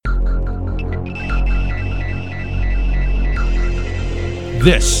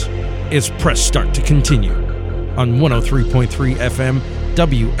This is Press Start to Continue on 103.3 FM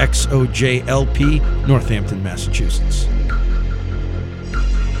WXOJLP, Northampton, Massachusetts.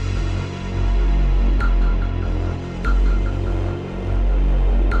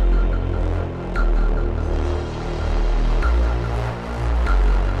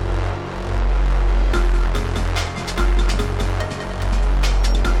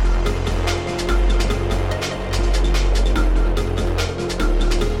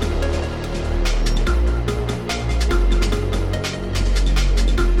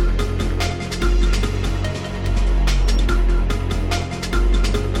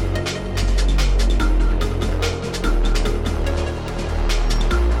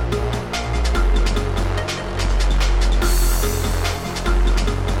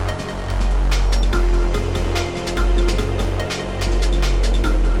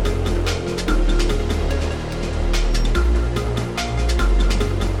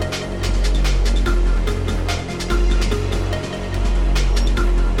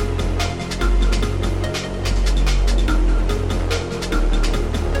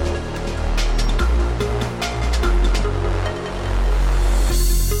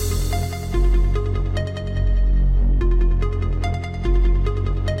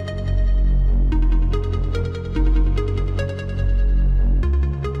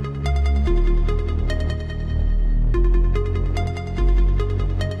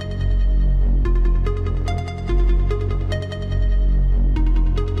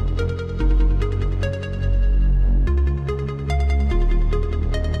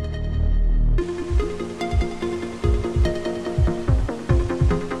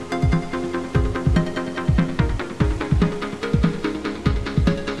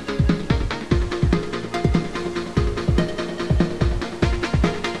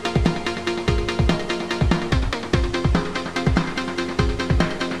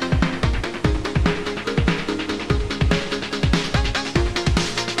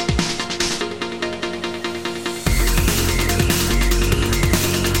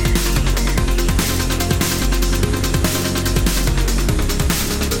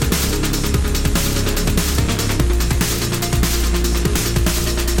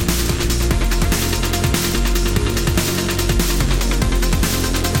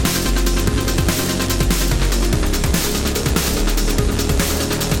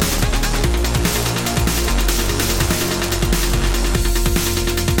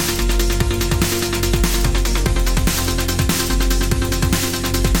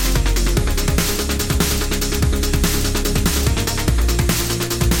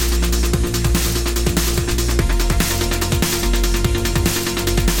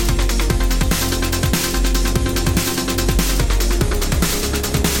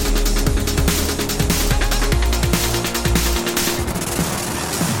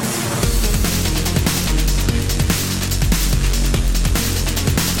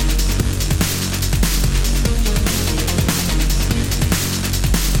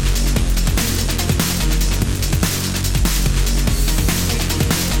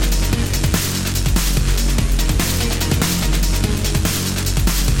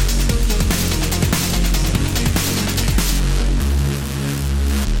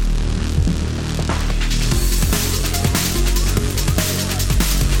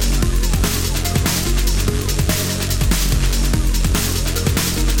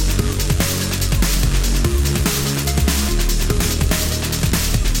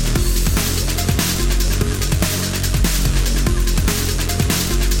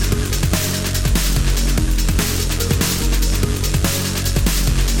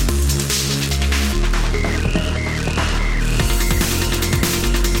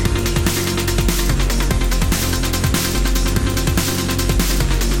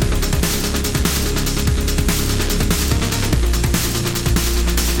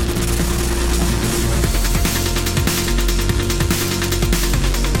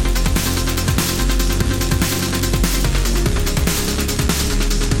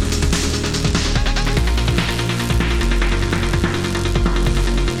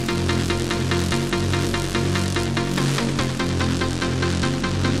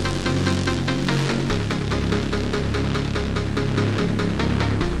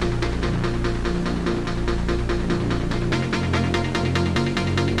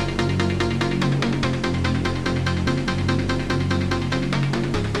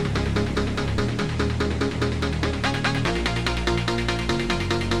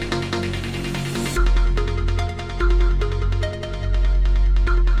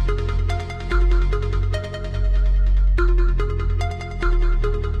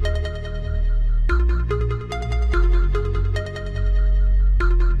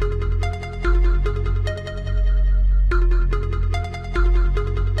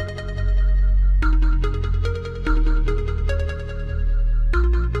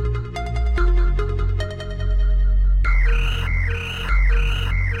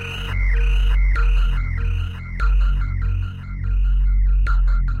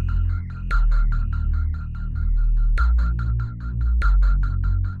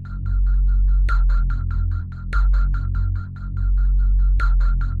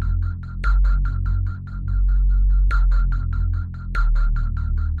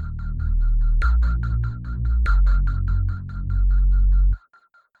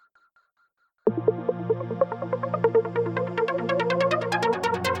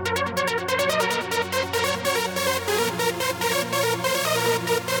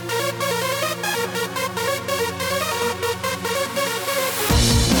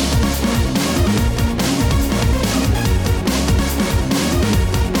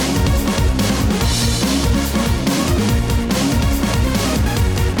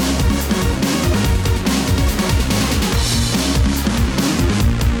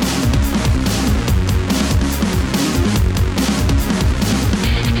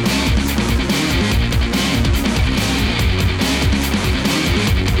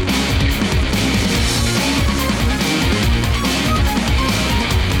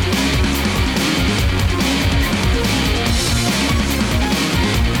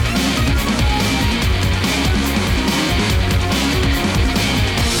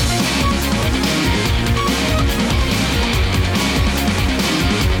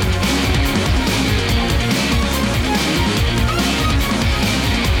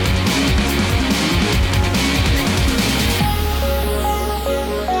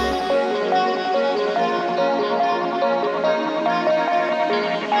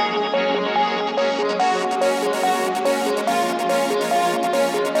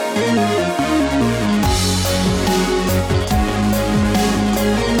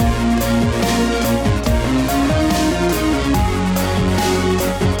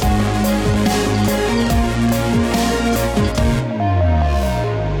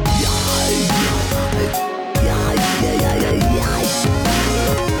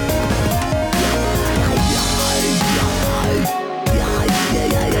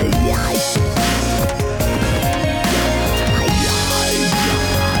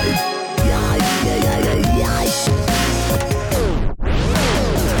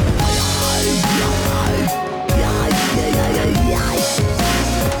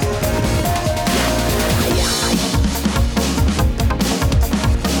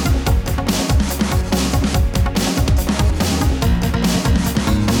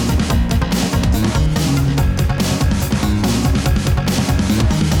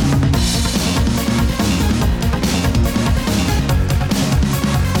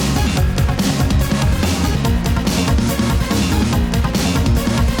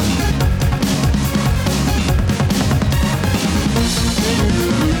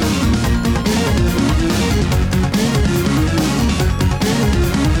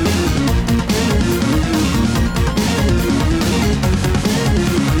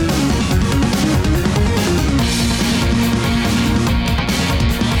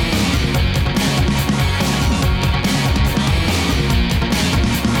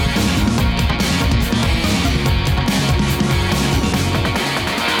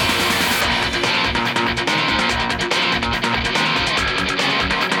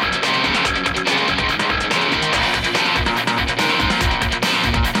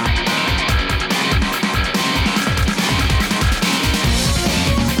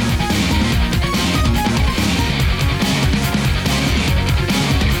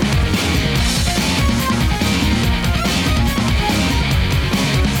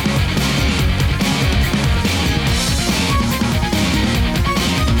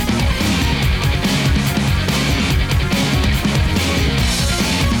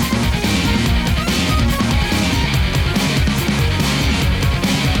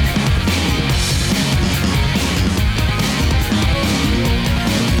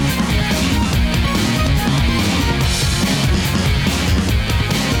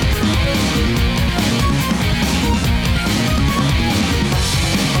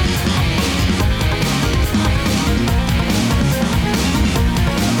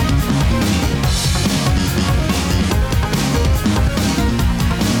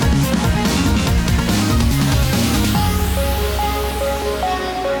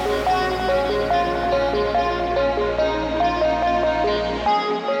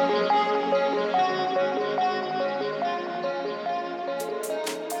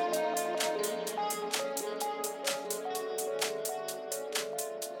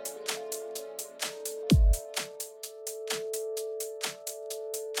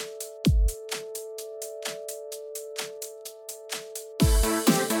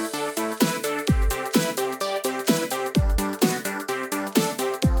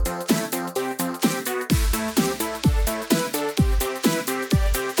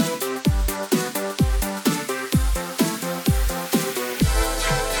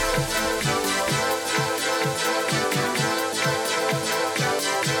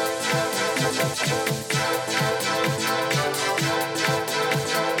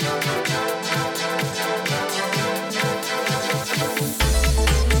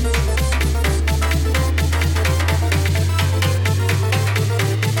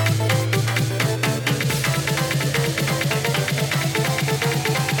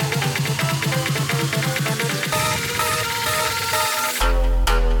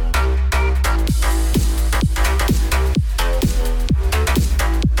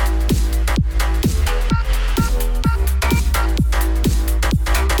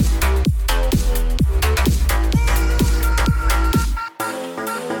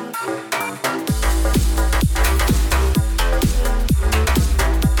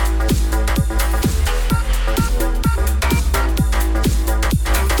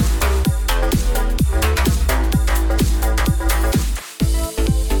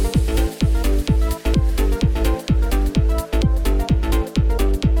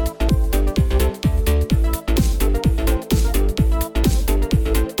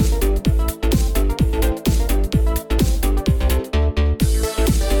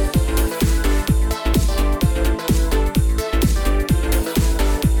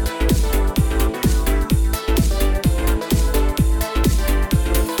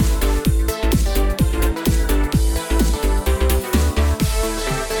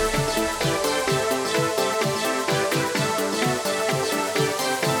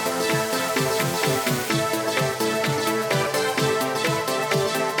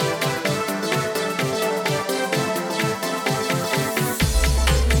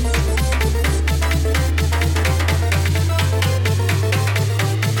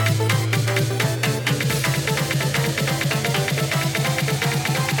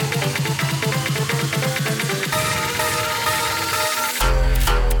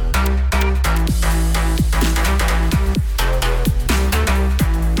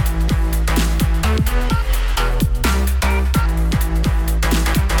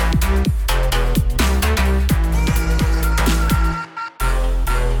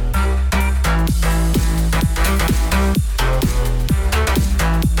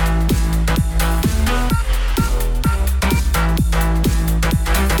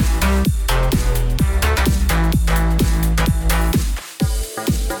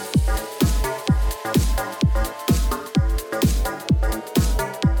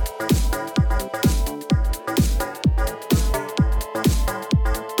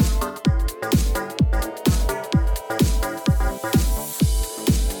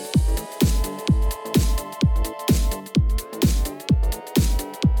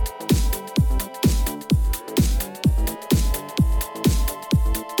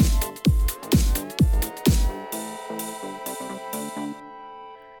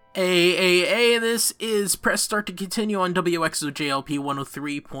 This is Press Start to Continue on WXOJLP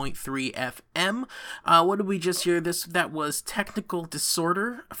 103.3 FM. What did we just hear? That was Technical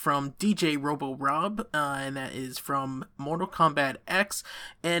Disorder from DJ Robo Rob, and that is from Mortal Kombat X,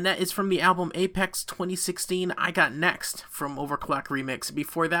 and that is from the album Apex 2016, I Got Next from Overclock Remix.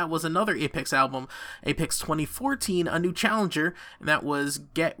 Before that was another Apex album, Apex 2014, A New Challenger, and that was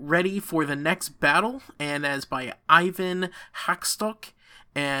Get Ready for the Next Battle, and that is by Ivan Hackstock.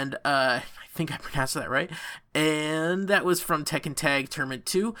 And I think I pronounced that right. And that was from Tekken Tag Tournament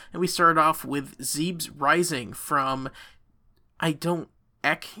 2. And we started off with Zeeb's Rising from Ekage.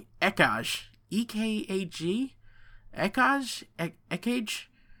 E-K-A-G? Ekage? Ekage?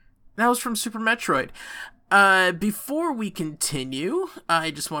 That was from Super Metroid. Before we continue,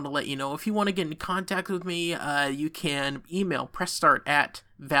 I just want to let you know, if you want to get in contact with me, you can email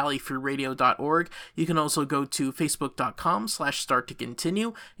pressstart@valleyfreeradio.org. You can also go to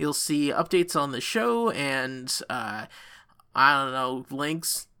facebook.com/starttocontinue. You'll see updates on the show and,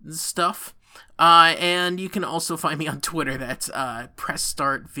 links and stuff. And you can also find me on Twitter. That's,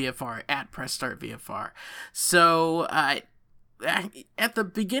 PressStartVFR, @PressStartVFR. So, at the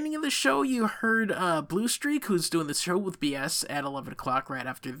beginning of the show, you heard Blue Streak, who's doing the show with BS at 11 o'clock right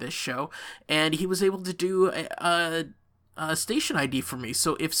after this show, and he was able to do a station ID for me.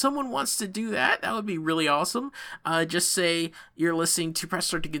 So if someone wants to do that, that would be really awesome. Just say you're listening to Press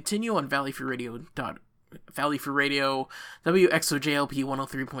Start to Continue on Valley Free Radio, WXOJLP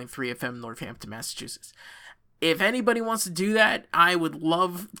 103.3 FM, Northampton, Massachusetts. If anybody wants to do that, I would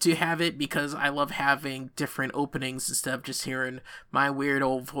love to have it, because I love having different openings instead of just hearing my weird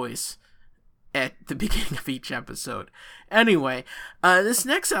old voice at the beginning of each episode. Anyway, this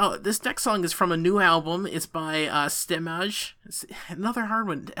next song is from a new album. It's by Stemage. It's another hard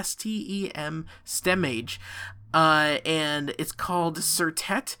one. S-T-E-M, Stemage. And it's called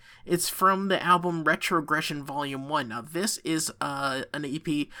Surtet. It's from the album Retrogression Volume 1. Now, this is an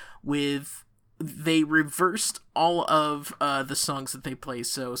EP with... They reversed all of the songs that they play.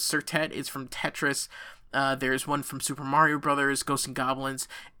 So Surtet is from Tetris. There's one from Super Mario Brothers, Ghosts and Goblins,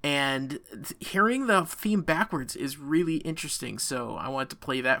 and hearing the theme backwards is really interesting. So I wanted to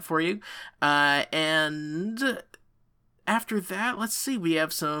play that for you. And after that, let's see. We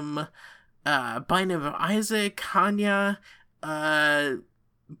have some Binding of Isaac, Hanya,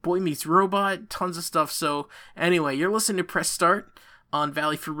 Boy Meets Robot, tons of stuff. So anyway, you're listening to Press Start on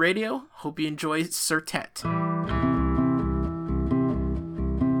Valley Free Radio. Hope you enjoy Surtet.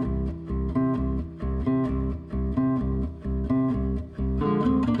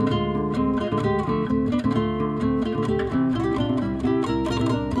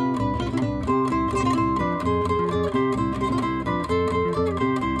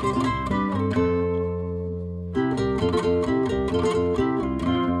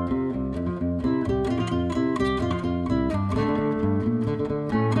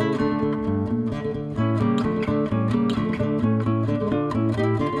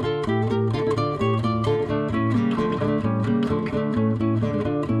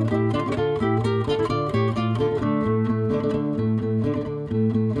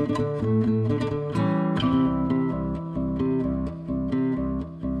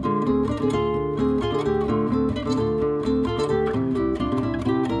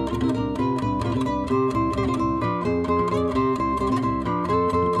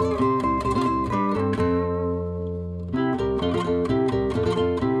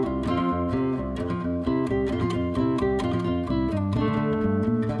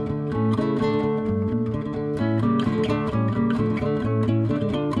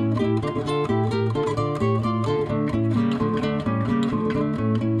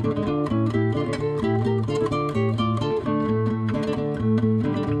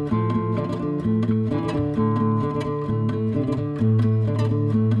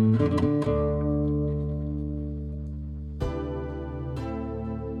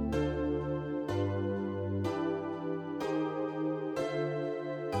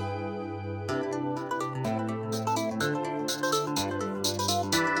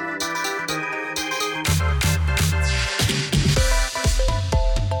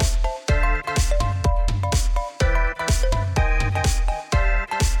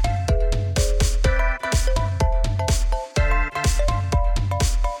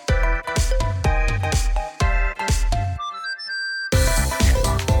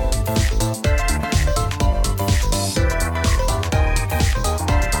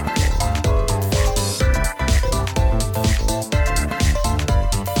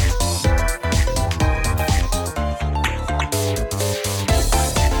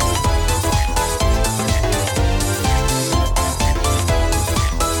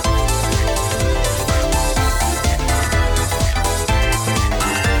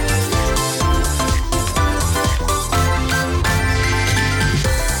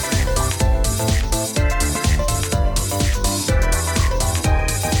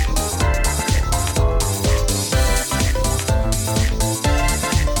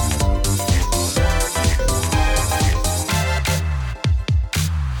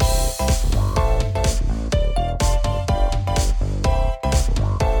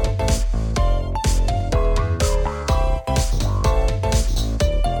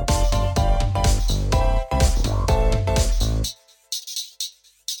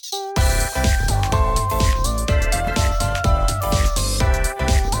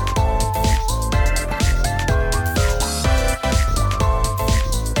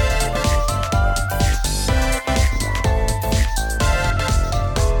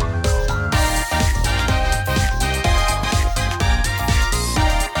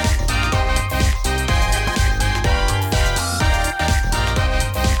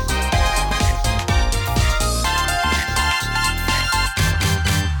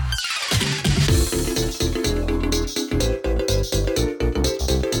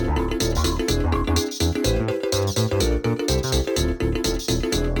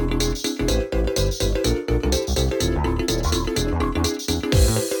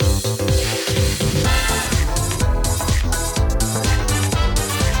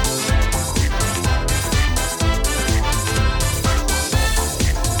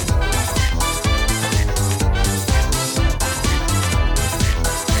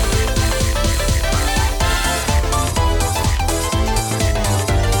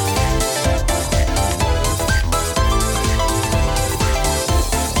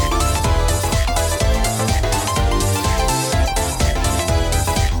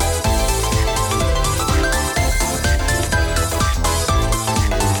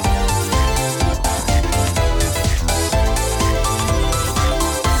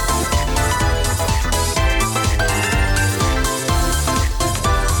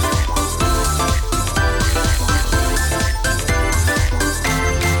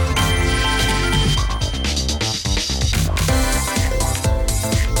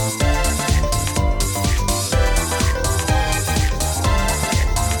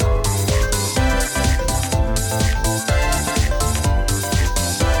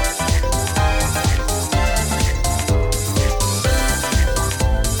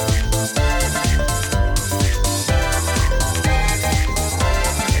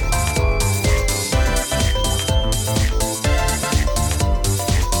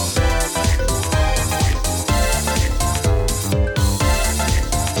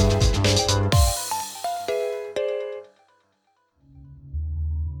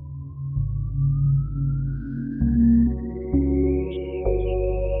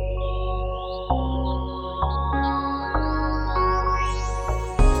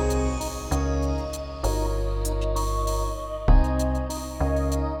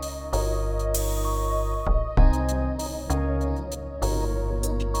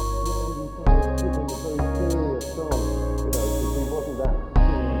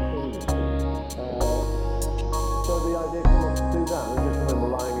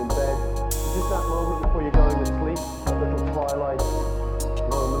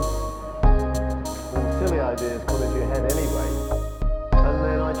 ideas come into your head anyway. And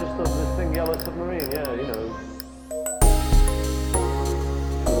then I just thought this thing, Yellow Submarine, yeah, you know.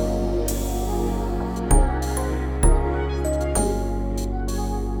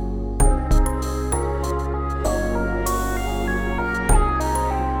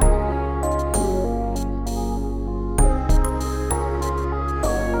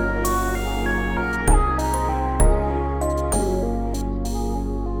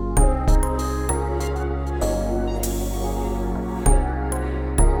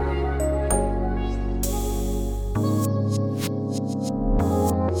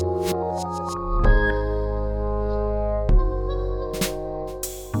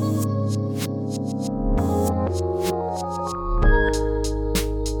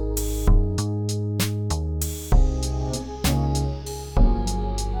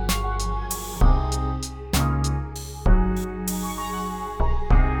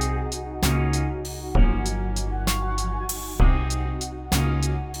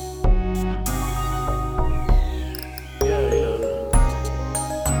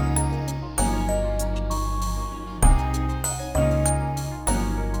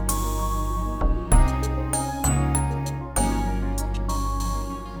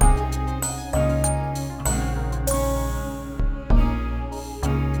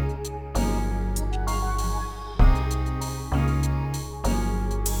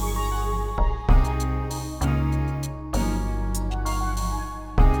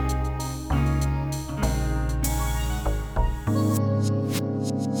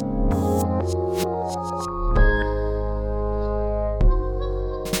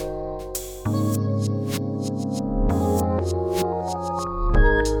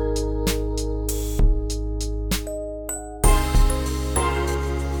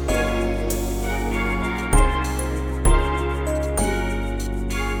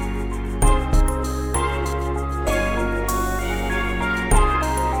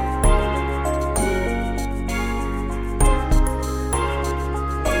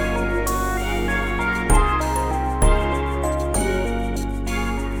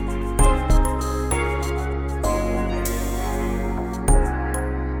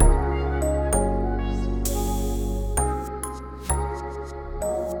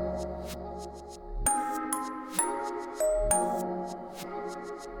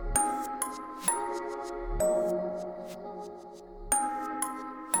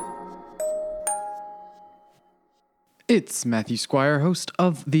 It's Matthew Squire, host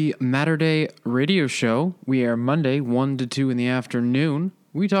of the Matter Day radio show. We air Monday, 1 to 2 in the afternoon.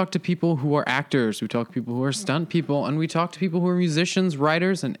 We talk to people who are actors, we talk to people who are stunt people, and we talk to people who are musicians,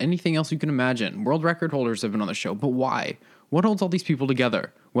 writers, and anything else you can imagine. World record holders have been on the show, but why? What holds all these people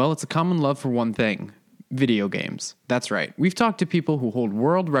together? Well, it's a common love for one thing. Video games. That's right. We've talked to people who hold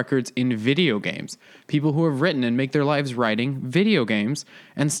world records in video games, people who have written and make their lives writing video games,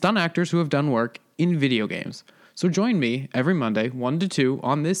 and stunt actors who have done work in video games. So join me every Monday, 1 to 2,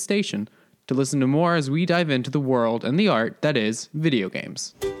 on this station to listen to more as we dive into the world and the art that is video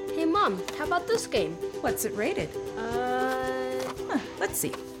games. Hey Mom, how about this game? What's it rated? Let's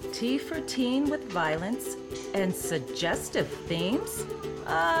see. T for teen with violence and suggestive themes?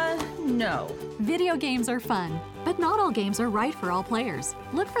 No. Video games are fun, but not all games are right for all players.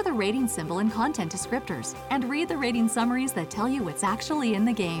 Look for the rating symbol in content descriptors and read the rating summaries that tell you what's actually in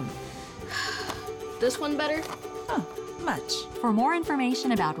the game. This one better? Oh, much. For more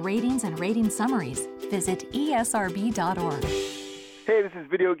information about ratings and rating summaries, visit esrb.org. Hey, this is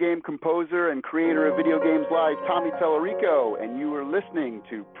video game composer and creator of Video Games Live, Tommy Tellerico, and you are listening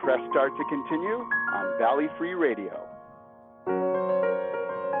to Press Start to Continue on Valley Free Radio.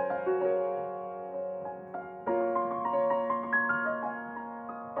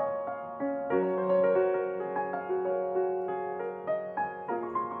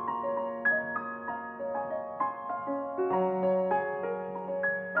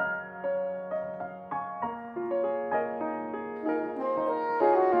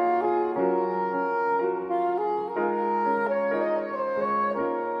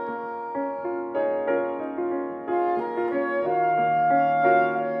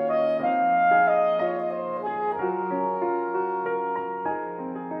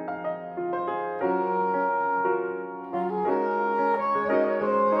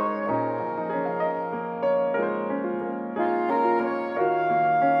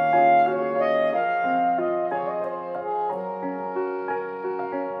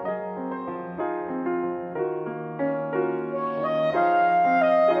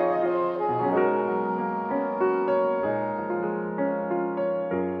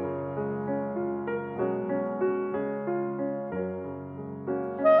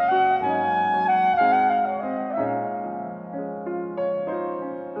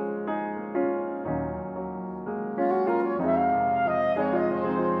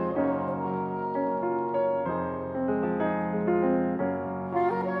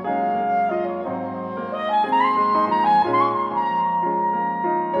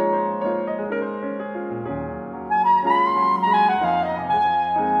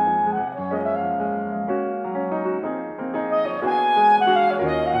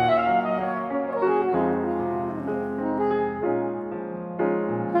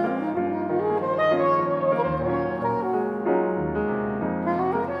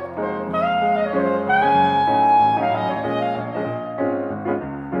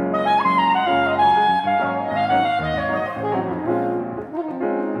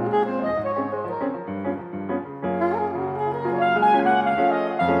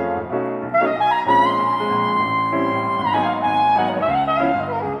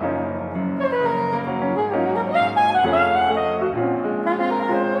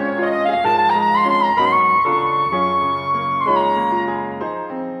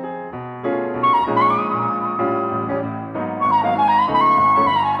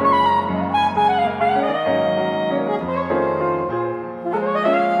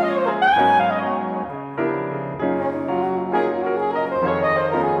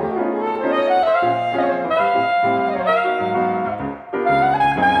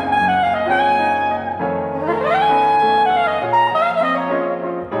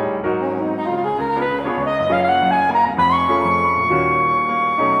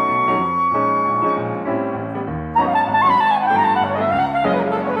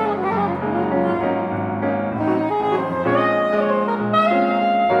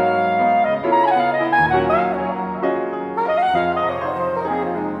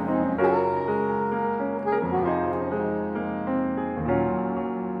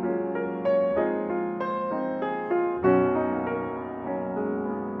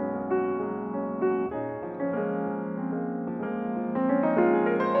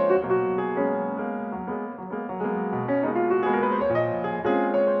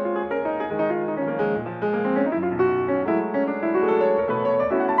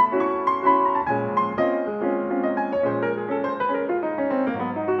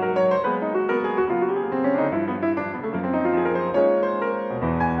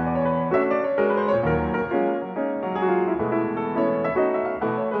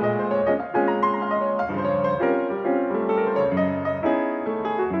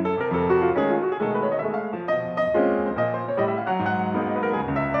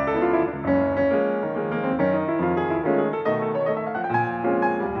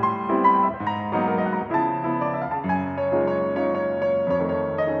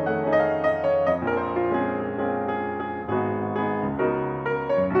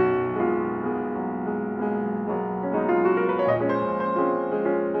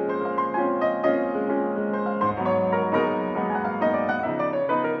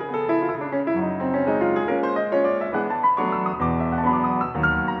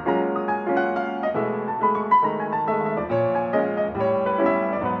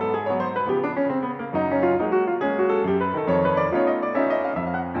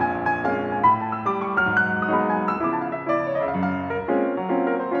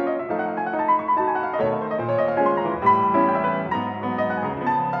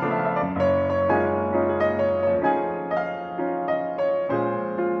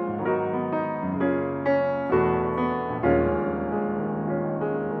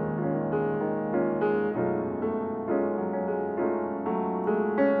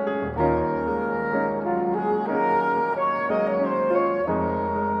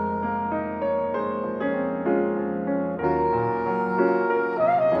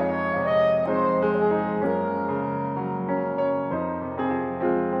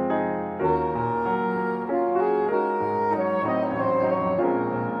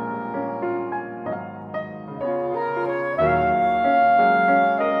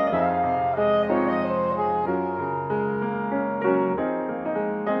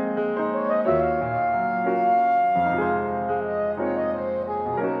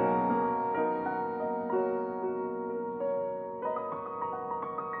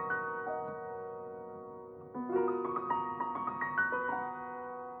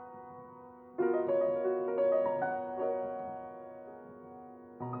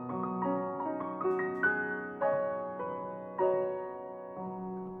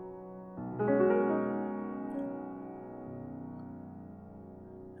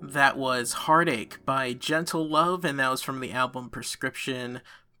 That was Heartache by Gentle Love, and that was from the album Prescription.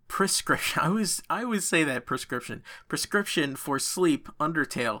 I always say that Prescription for Sleep,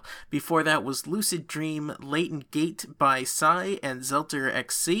 Undertale. Before that was Lucid Dream, Latent Gate by Psy and Zelter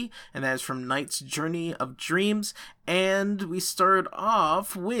XC, and that is from Night's Journey of Dreams. And we started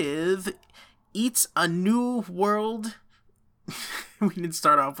off with Eats a New World. We didn't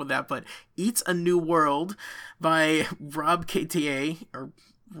start off with that, but Eats a New World by Rob KTA, or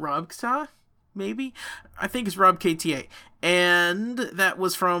Robkta, maybe? I think it's Rob KTA. And that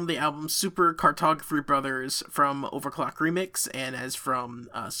was from the album Super Cartography Brothers from Overclock Remix, and as from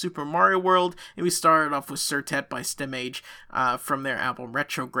Super Mario World. And we started off with Surtet by StemAge from their album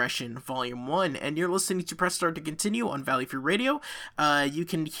Retrogression Volume 1. And you're listening to Press Start to Continue on Valley Free Radio. You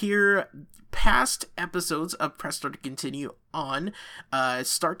can hear past episodes of Press Start to Continue on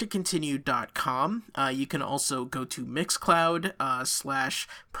starttocontinue.com. You can also go to Mixcloud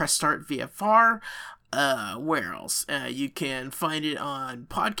 / Press Start VFR. Where else? You can find it on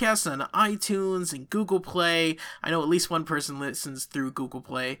podcasts on iTunes and Google Play. I know at least one person listens through Google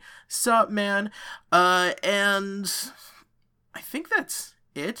Play. Sup, man? And I think that's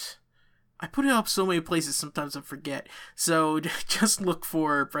it. I put it up so many places, sometimes I forget. So just look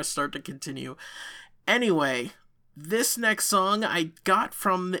for Press Start to Continue. Anyway, this next song I got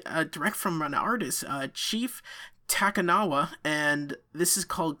from direct from an artist, Chief Takanawa, and this is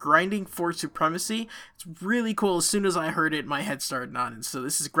called Grinding for Supremacy. It's really cool. As soon as I heard it, my head started nodding. So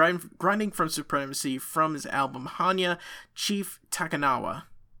this is Grinding for Supremacy from his album Hanya, Chief Takanawa.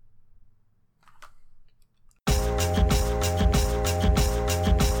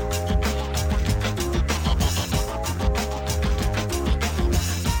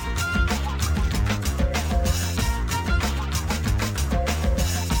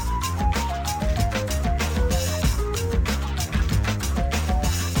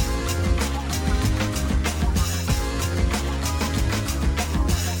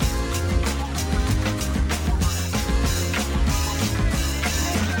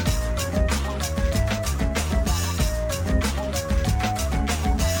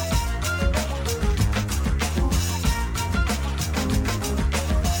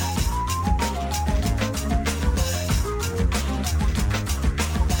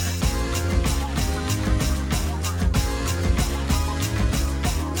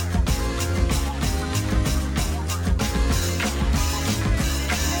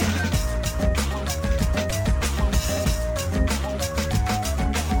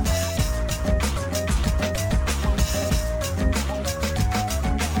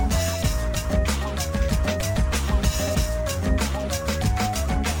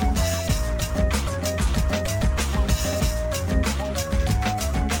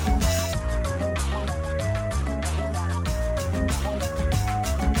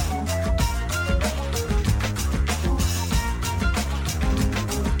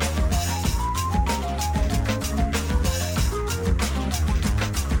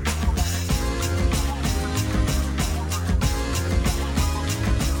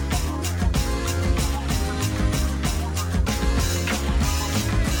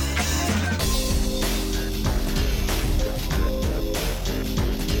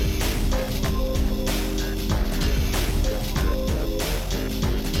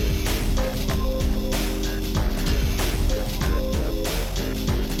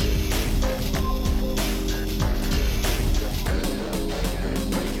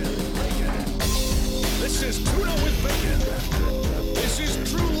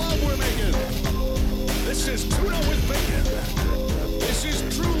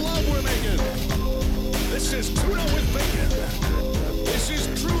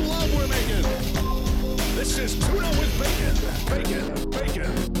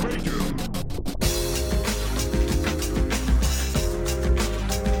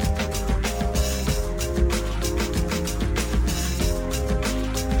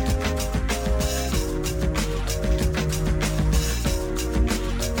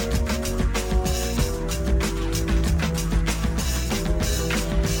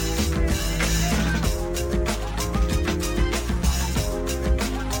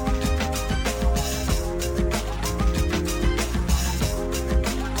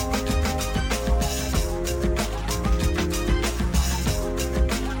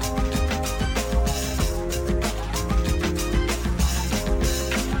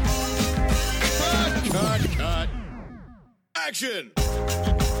 Action!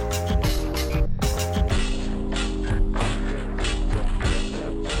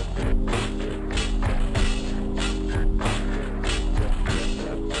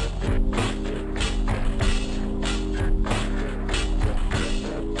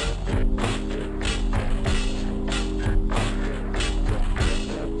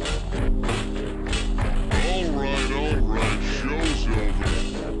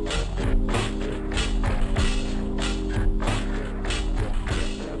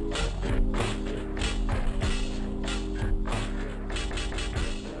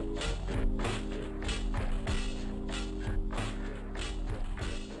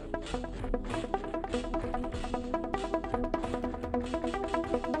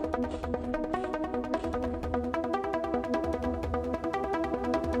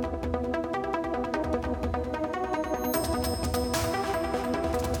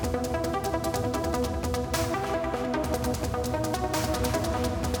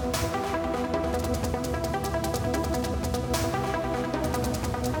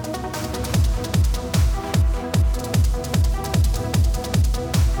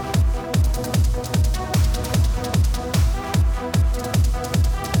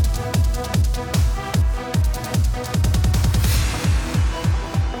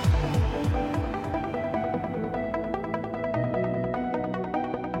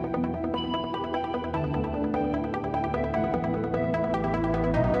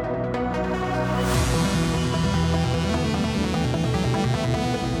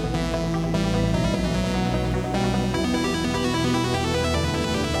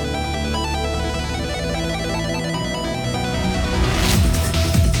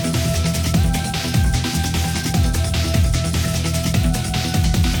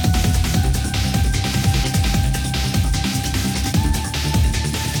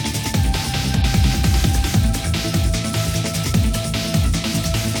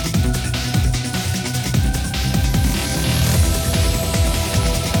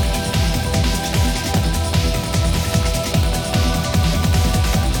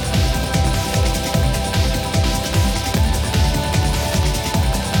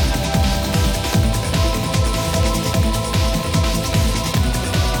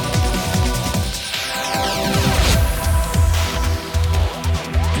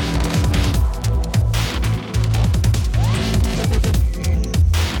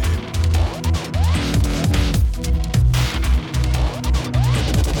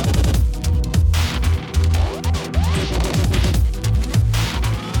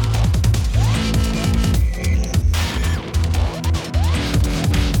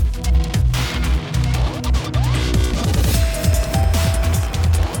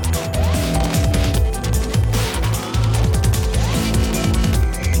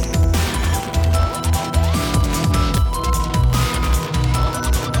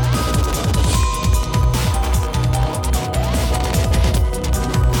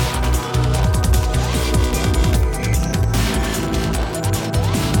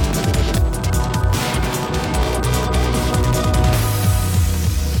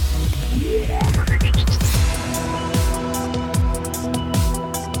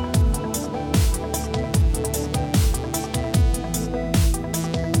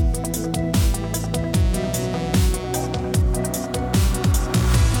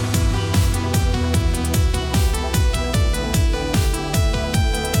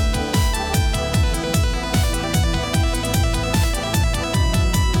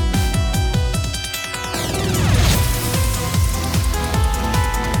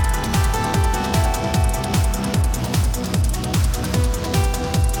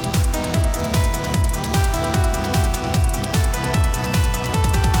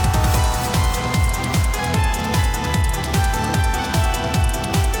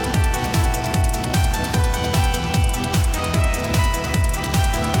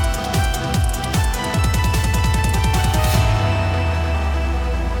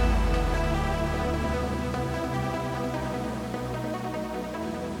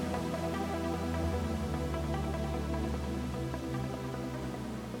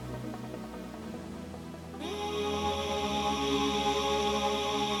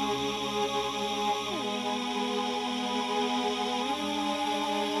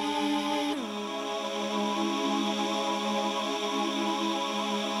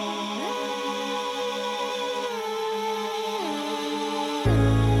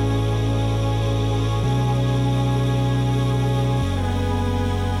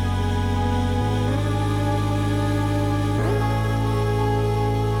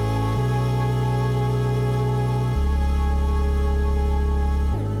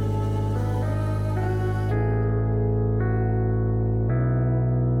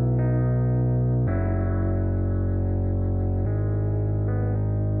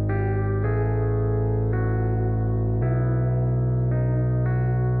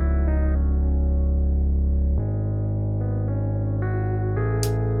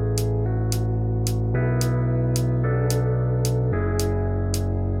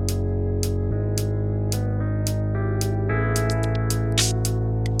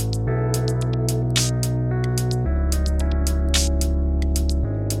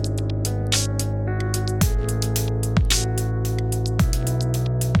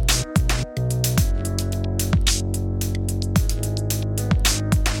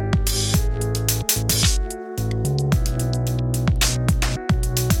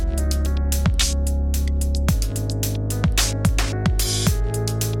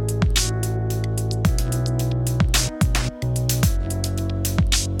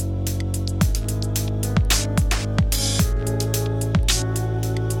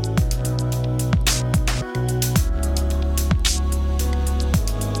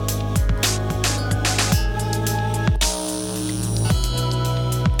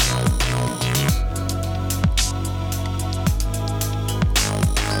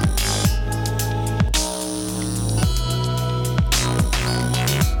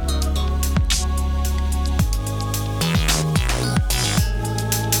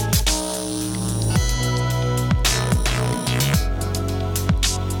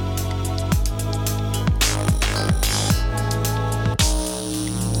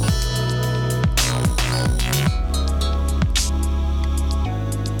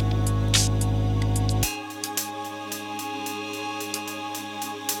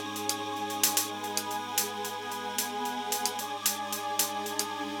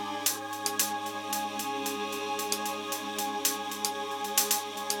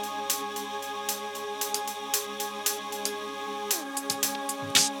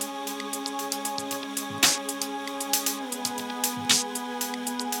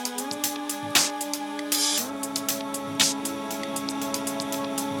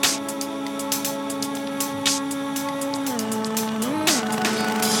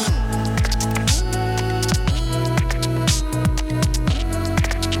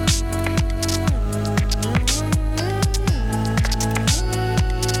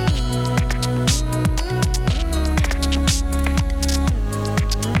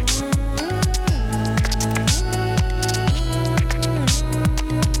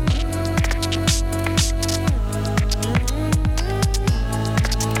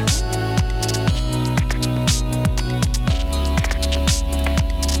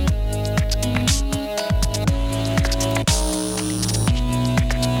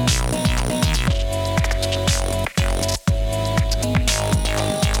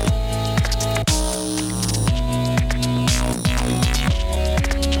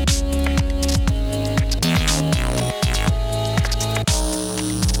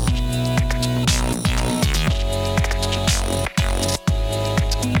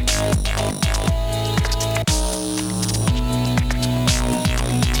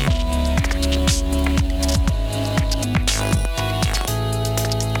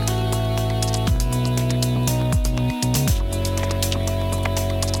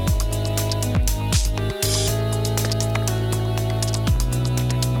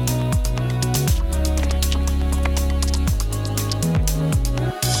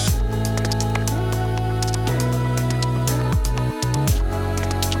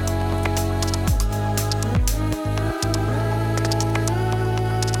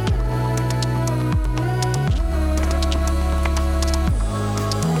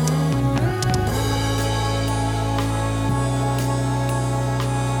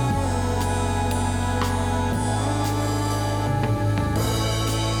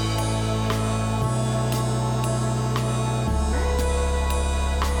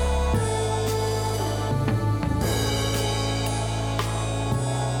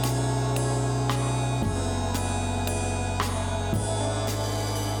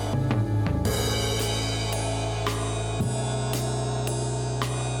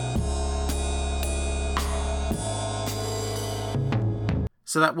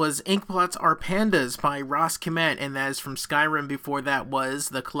 So that was Inkblots Are Pandas by Ross Kemet, and that is from Skyrim. Before that was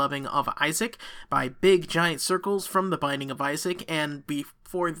The Clubbing of Isaac by Big Giant Circles from The Binding of Isaac, and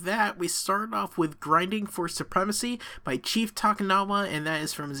before that we started off with Grinding for Supremacy by Chief Takanawa, and that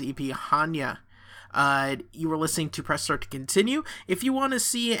is from his EP Hanya. You were listening to Press Start to Continue. If you want to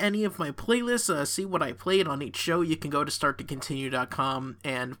see any of my playlists, see what I played on each show, you can go to starttocontinue.com,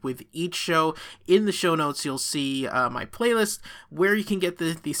 and with each show, in the show notes, you'll see my playlist, where you can get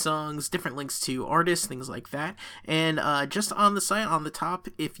the songs, different links to artists, things like that. And just on the site, on the top,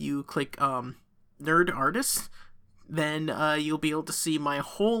 if you click Nerd Artists, then you'll be able to see my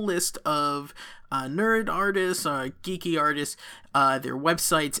whole list of nerd artists, geeky artists, their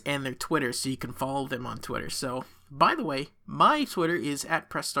websites, and their Twitter, so you can follow them on Twitter. So, by the way, my Twitter is at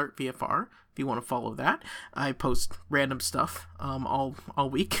PressStartVFR, if you want to follow that. I post random stuff all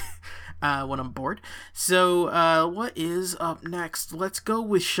week when I'm bored. So, what is up next? Let's go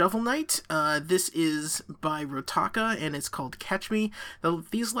with Shovel Knight. This is by Rotaka, and it's called Catch Me.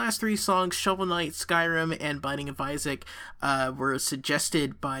 These last three songs, Shovel Knight, Skyrim, and Binding of Isaac, were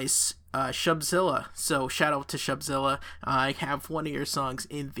suggested by Shubzilla. So, shout out to Shubzilla. I have one of your songs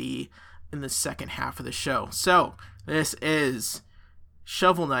in the second half of the show. So, this is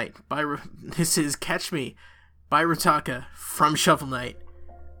Shovel Knight this is Catch Me by Rotaka from Shovel Knight.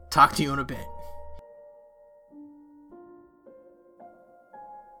 Talk to you in a bit.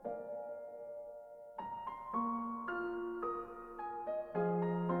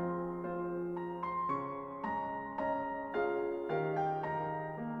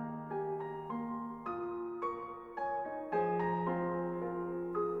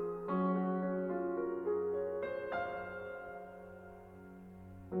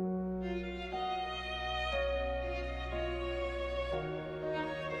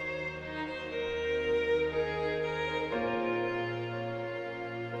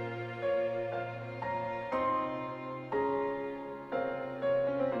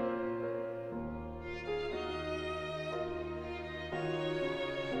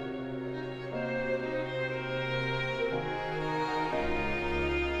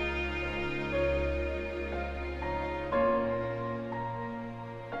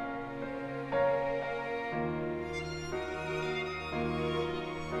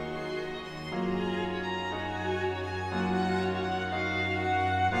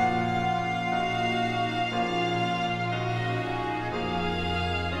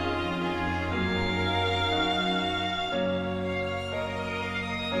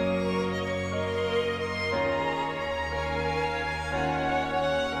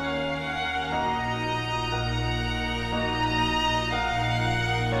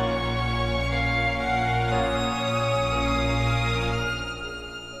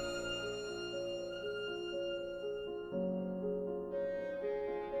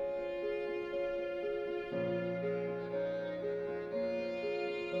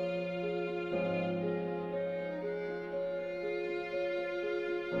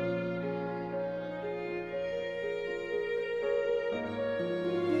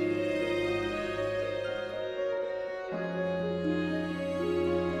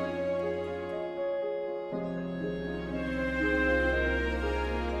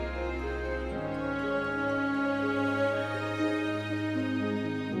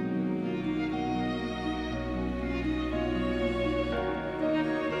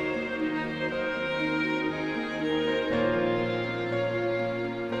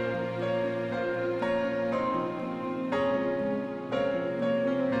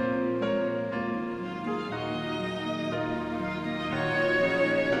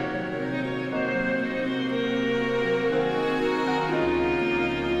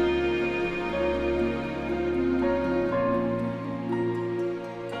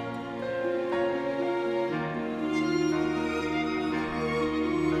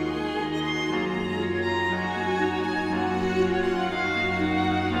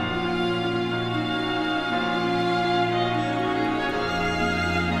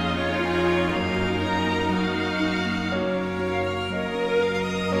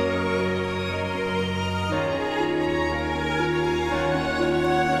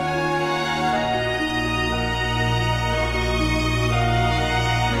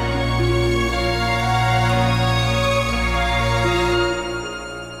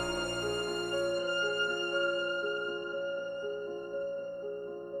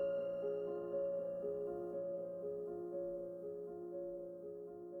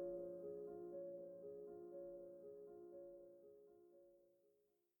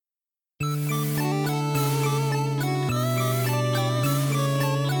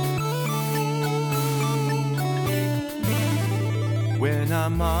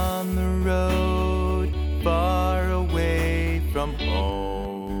 I'm on the road, far away from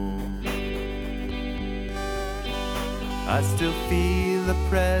home, I still feel a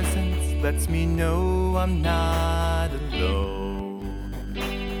presence, lets me know I'm not alone.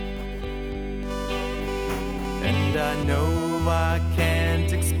 And I know I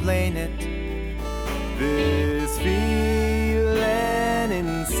can't explain it, this feeling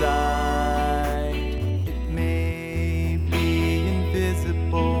inside. It may be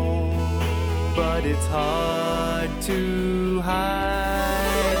invisible, but it's hard to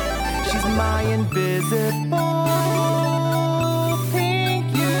hide. She's my invisible pink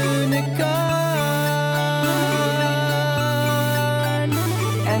unicorn,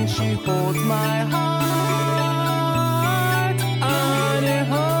 and she holds my heart on her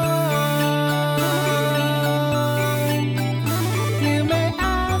horn. You may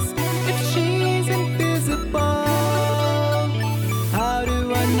ask if she's invisible. How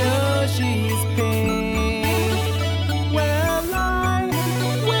do I know she's pink? Well, I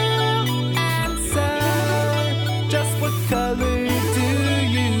will answer. Just what color do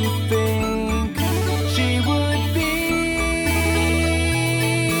you think she would be?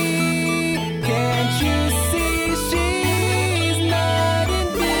 Can't you see she's not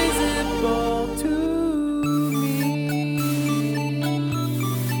invisible to me?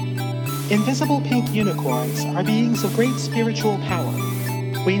 Invisible pink unicorns are beings of great spiritual power.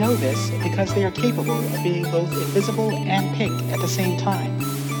 We know this because they are capable of being both invisible and pink at the same time.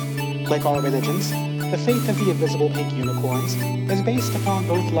 Like all religions, the faith of the invisible pink unicorns is based upon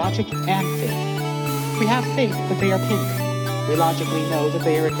both logic and faith. We have faith that they are pink. We logically know that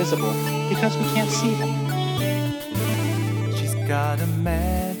they are invisible because we can't see them. She's got a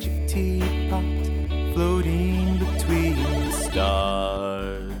magic teapot floating between the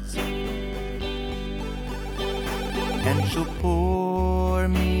stars, and she'll pour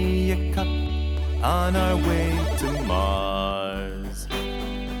me a cup on our way to Mars.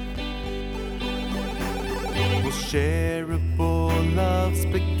 We'll share a bowl of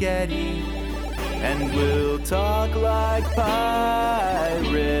spaghetti, and we'll talk like pirates.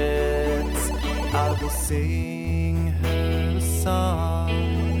 I will sing her a song.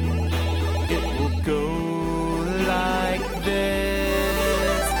 It will go like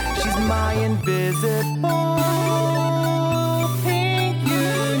this. She's my invisible pink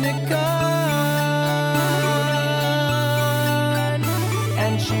unicorn,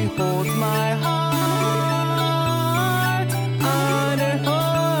 and she holds my heart on her horn.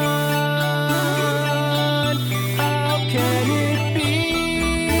 How can it be?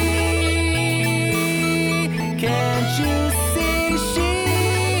 Can't you see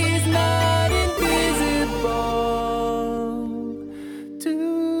she's not invisible to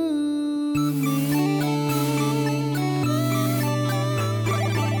me?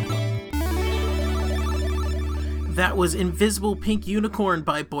 That was Invisible Pink Unicorn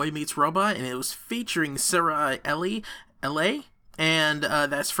by Boy Meets Robot, and it was featuring Sarah Ellie, L.A., and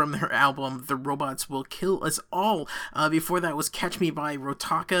that's from their album The Robots Will Kill Us All. Before that was Catch Me by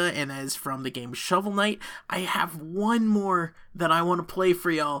Rotaka, and that is from the game Shovel Knight. I have one more that I want to play for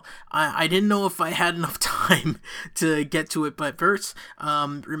y'all. I didn't know if I had enough time to get to it, but first,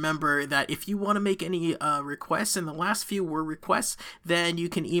 remember that if you want to make any requests, and the last few were requests, then you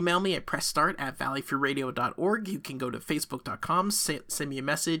can email me at pressstart@valleyfreeradio.org. You can go to facebook.com, send me a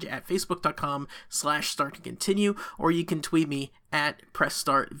message at facebook.com/starttocontinue, or you can tweet me at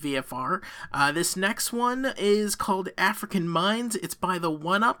PressStartVFR. This next one is called African Minds. It's by the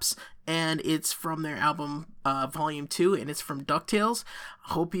One-Ups, and it's from their album Volume 2, and it's from DuckTales.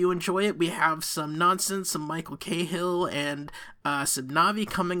 Hope you enjoy it. We have some nonsense, some Michael Cahill, and some Navi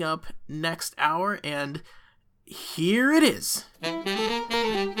coming up next hour, and here it is.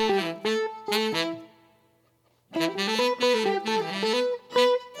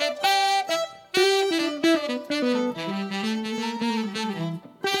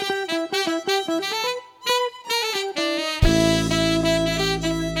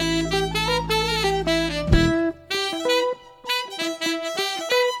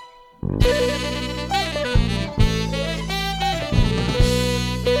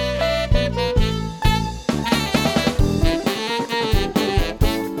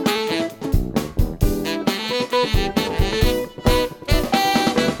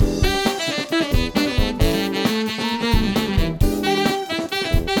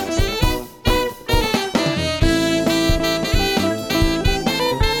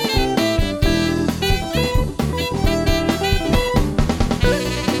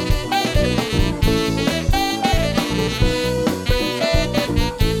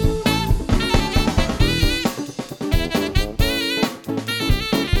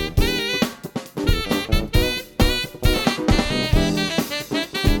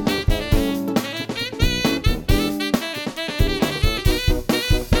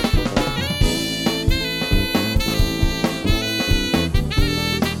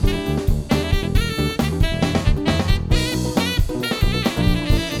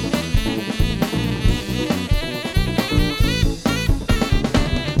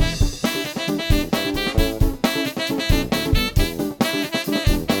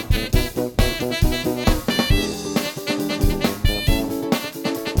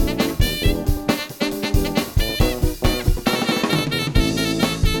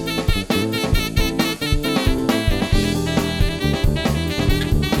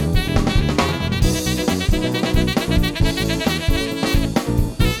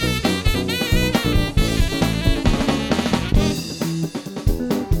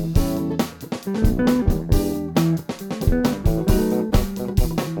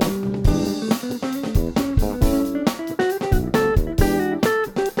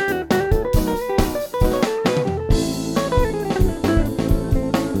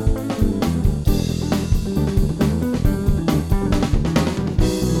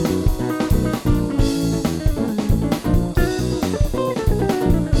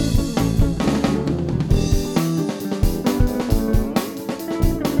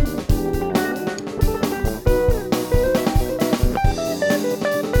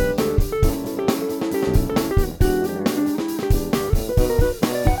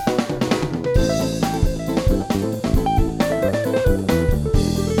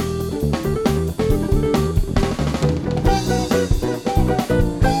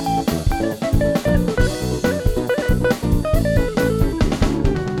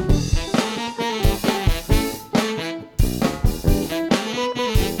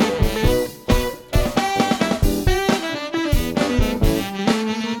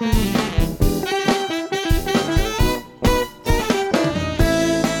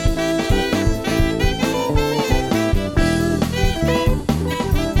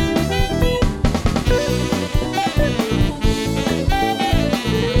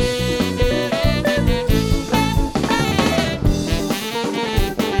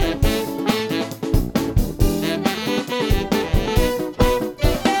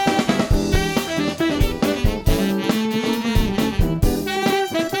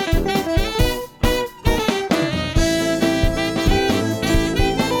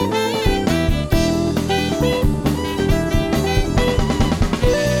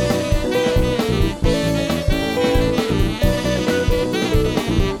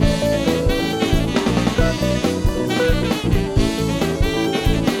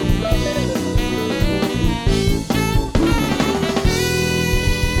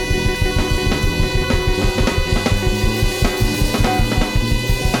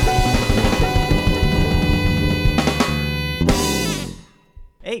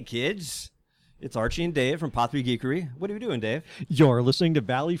 kids. It's Archie and Dave from Pot 3 Geekery. What are you doing, Dave? You're listening to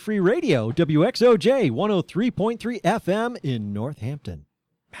Valley Free Radio, WXOJ 103.3 FM in Northampton,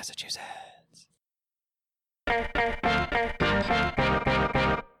 Massachusetts.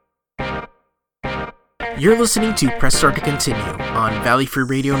 You're listening to Press Start to Continue on Valley Free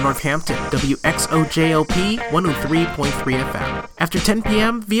Radio Northampton, WXOJLP 103.3 FM. After 10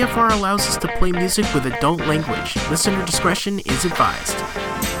 p.m., VFR allows us to play music with adult language. Listener discretion is advised.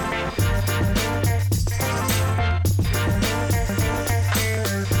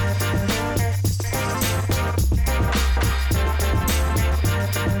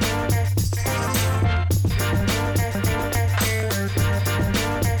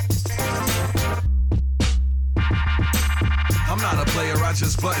 I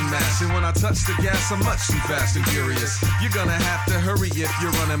just button mash, and when I touch the gas, I'm much too fast and furious. You're gonna have to hurry if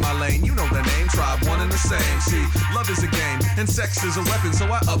you're running my lane. You know the name, tribe one and the same. See, love is a game, and sex is a weapon, so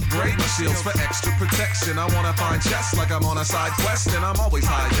I upgrade my shields for extra protection. I wanna find chests like I'm on a side quest, and I'm always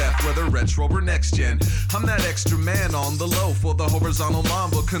high def, whether retro or next gen. I'm that extra man on the low for the horizontal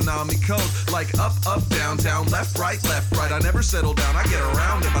Mamba Konami code. Like up, up, down, down, left, right, left, right. I never settle down, I get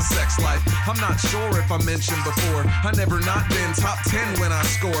around in my sex life. I'm not sure if I mentioned before, I never not been top 10 when I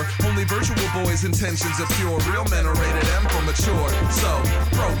score. Only virtual boys' intentions are pure. Real men are rated M for mature. So,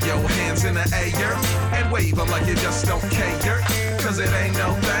 throw your hands in the air and wave them like you just don't care. Cause it ain't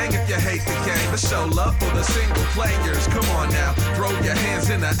no thing if you hate the game, but show love for the single players. Come on now, throw your hands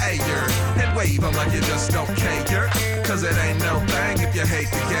in the air and wave them like you just don't care. Cause it ain't no thing if you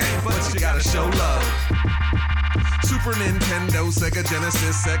hate the game, but you gotta show love. Super Nintendo, Sega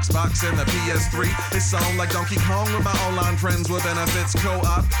Genesis, Xbox, and the PS3. It's on like Donkey Kong with my online friends with benefits,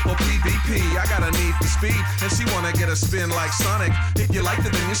 co-op or PvP. I got a need for speed, and she wanna get a spin like Sonic. If you liked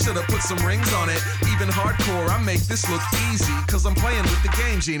it, then you should've put some rings on it. Even hardcore, I make this look easy, cause I'm playing with the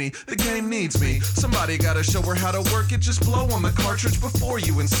Game Genie. The game needs me. Somebody gotta show her how to work it. Just blow on the cartridge before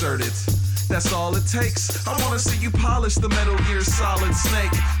you insert it. That's all it takes. I wanna see you polish the Metal Gear Solid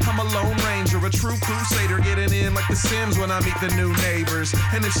Snake. I'm a Lone Ranger, a true crusader, getting in like the Sims when I meet the new neighbors.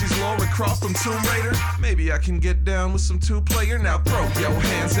 And if she's Lara Croft from Tomb Raider, maybe I can get down with some two-player. Now throw your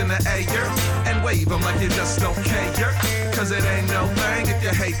hands in the air and wave them like you just don't care. Cause it ain't no thing if you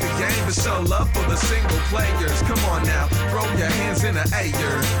hate the game, but show love for the single players. Come on now, throw your hands in the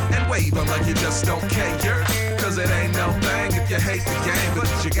air and wave them like you just don't care. Cause it ain't no thing if you hate the game, but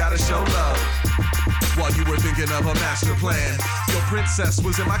you gotta show love. While you were thinking of a master plan, your princess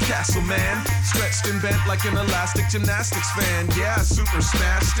was in my castle, man. Stretched and bent like an elastic gymnastics fan. Yeah, I super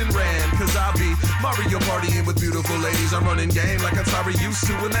smashed and ran, cause I'll be Mario partying with beautiful ladies. I'm running game like Atari used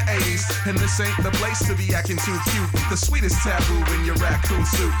to in the 80s. And this ain't the place to be acting too cute. The sweetest taboo in your raccoon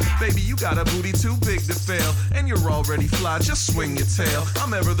suit. Baby, you got a booty too big to fail, and you're already fly, just swing your tail.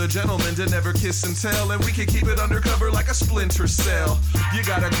 I'm ever the gentleman to never kiss and tell, and we can keep it undercover like a Splinter Cell. You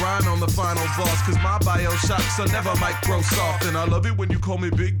gotta grind on the final boss, cause my Bioshocks are never Microsoft. And I love it when you call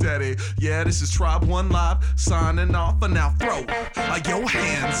me Big Daddy. Yeah, this is Tribe One Live, signing off. And now throw your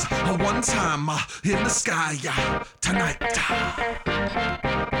hands one time in the sky tonight.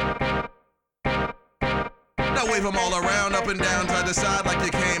 Now wave them all around, up and down, side to side, like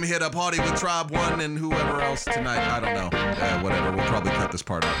you came here to party with Tribe One and whoever else tonight. I don't know. Whatever, we'll probably cut this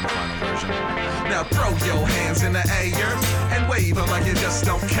part out in the final version. Now throw your hands in the air and wave them like you just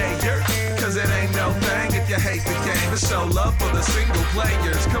don't care. Cause it ain't no thing if you hate the game, but show love for the single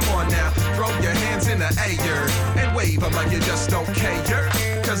players. Come on now, throw your hands in the air and wave them like you just don't care.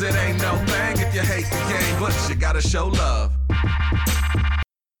 Cause it ain't no thing if you hate the game, but you gotta show love.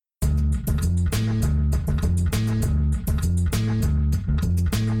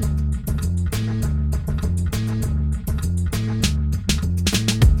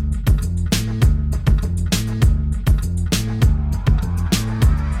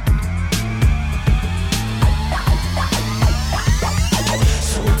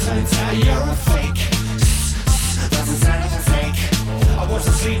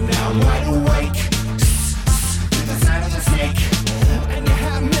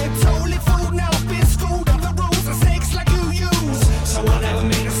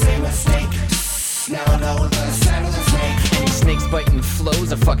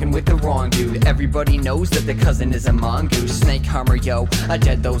 Everybody knows that the cousin is a mongoose. Snake Hammer, yo, I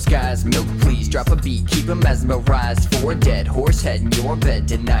dead those guys. Milk, please, drop a beat, keep 'em mesmerized. For a dead horse head in your bed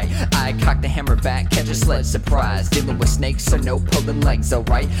tonight. I cock the hammer back, catch a sled, surprise. Dealing with snakes, so no pulling legs,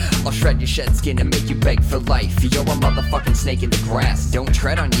 alright? I'll shred your shed skin and make you beg for life. You're a motherfucking snake in the grass. Don't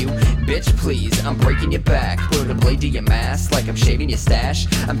tread on you, bitch, please. I'm breaking your back. Put a blade to your mask, like I'm shaving your stash.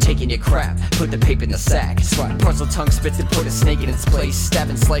 I'm taking your crap, put the paper in the sack. Swat puzzle tongue spits and put a snake in its place. face. Stab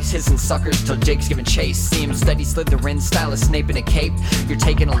and slice hissing suckers till Jake's giving chase. See him steady slithering, style of Snape in a cape. You're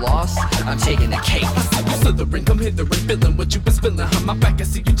taking a loss, I'm taking a cake. I see you slithering, come hither and feeling what you been spilling. On my back, I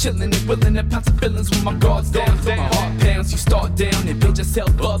see you chilling and willing to pounce of feelings with my guards down. Feel my heart pounds, you start down and build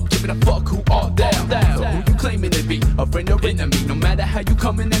yourself up, giving a fuck who art thou. So who you claiming to be, a friend or enemy? No matter how you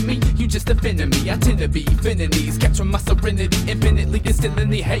coming at me, you just offending me. I tend to be affinities, capturing my serenity, infinitely distilling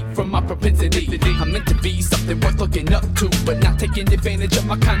the hate from my propensity. I'm meant to be something worth looking up to, but not taking advantage of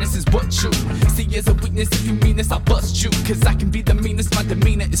my kindness is what you see as a weakness. If you mean this, I'll bust you, cause I can be the meanest, my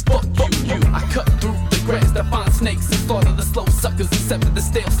demeanor is fuck you. I cut through the grass to find snakes and slaughter the slow suckers and sever the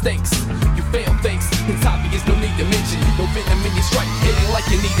stale steaks. You fail fakes, it's obvious, no need to mention. No venom in your strike, hitting like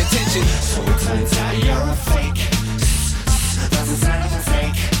you need attention. So it turns out you're a fake. That's the sign of the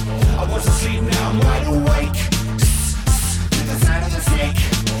fake. I was asleep, now I'm wide awake. To the sign of the snake.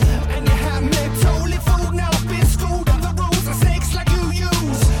 And you have me totally fooled. Now I've been schooled on the rules and snakes like you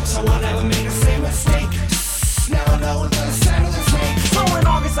use. So I'll never make the same mistake. Now I know the sign of the snake. So in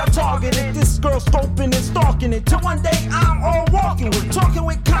August I targeted this girl, scoping and stalking it. Till one day I'm all walking with, talking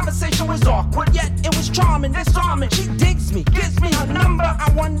with, conversation was awkward, yet it was charming, disarming. She digs me, gives me her number.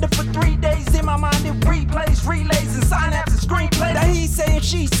 I wonder for 3 days in my mind it replays, relays, and synapses, screenplay. That he say and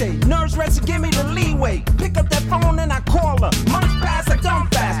she say, nerves resting, give me the leeway. Pick up that phone and I call her. Months pass, I dumb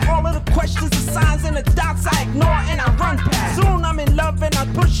fast. All of the questions, the signs, and the dots I ignore and I run past. Soon I'm in love and I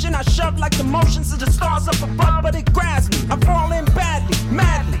push and I shove like the motions of the stars up above, but it grabs me. I fall in badly,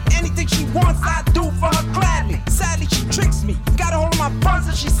 madly. Anything she wants, I do for her gladly. Sadly, she tricks me. Got a hold of my funds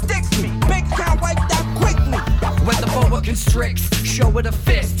and she sticks me. Bank account wiped out quickly. When the boa constricts, show it a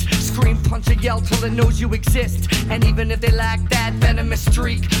fist. Scream, punch, or yell till it knows you exist. And even if they lack that venomous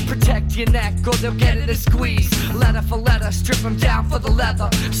streak, protect your neck or they'll get it a squeeze. Letter for letter, strip them down for the leather.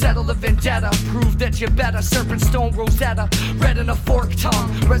 Settle the vendetta, prove that you're better. Serpent stone Rosetta, red in a forked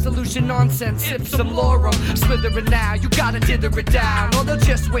tongue. Resolution nonsense, sip some Laurel. Slither it now, you gotta dither it down. Or they'll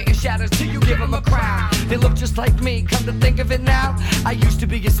just wait in shadows till you give them a crown. They look just like me, come to think of it now. I used to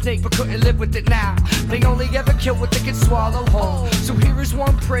be a snake but couldn't live with it now. They only ever kill what they can swallow whole. So here is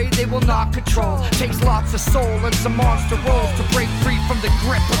one prey they will not control. Takes lots of soul and some monster rolls to break free from the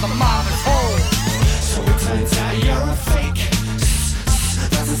grip of the mother's hole. So it turns out you're a fake.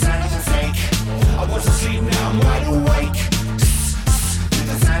 That's the sign of the fake. I was asleep, now I'm wide awake. To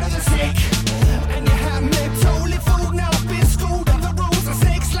the sign of the snake. And you have me totally fooled. Now I've been schooled on the rules and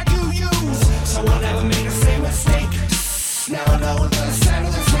snakes like you use. So I'll never make the same mistake. Now I know the sign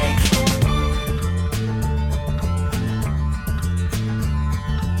of the snake.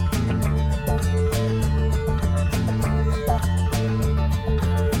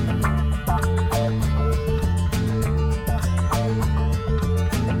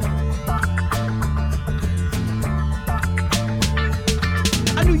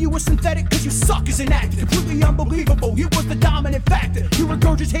 Synthetic cause you suck as an actor. Completely unbelievable, you was the dominant factor. You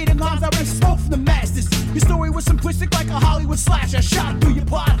regurgitated lines I ran smoke from the masters. Your story was simplistic like a Hollywood slasher. Shot through your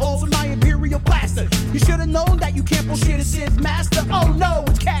plot holes with my imperial blaster. You should've known that you can't bullshit a Sith master. Oh no,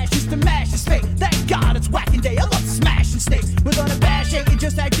 it's cash used to mash his fate. Thank God it's whacking day, I love smashing snakes. With unabashed hate, you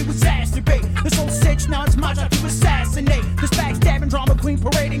just had to exacerbate. This whole sitch, now it's my job to assassinate. This backstabbing drama queen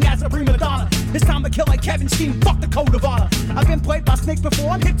parading as a prima donna. It's time to kill like Kevin Steen, fuck the code of honor. I've been played by snakes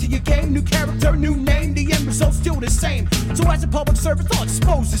before, I'm hip to your game. New character, new name, the end result's still the same. So as a public service, I'll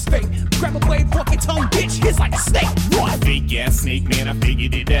expose this fate. Grab a blade, fuck your tongue, bitch, hits like a snake. What? Fake ass snake, man, I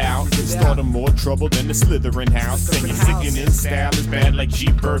figured it out. Started more trouble than the Slytherin house. And your sickening style is bad like G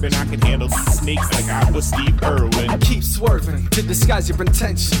Bourbon. I can handle these snakes like I was Steve Irwin. Keep swerving to disguise your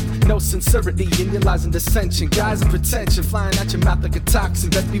intention. No sincerity in your lies and dissension. Guys in pretension, flying at your mouth like a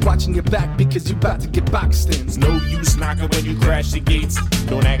toxin. Best be watching your back because you about to get boxed in. It's no use knocking when you crash the gates.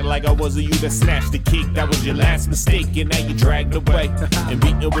 Don't act like I wasn't you that snatched the cake. That was your last mistake and now you dragged away. And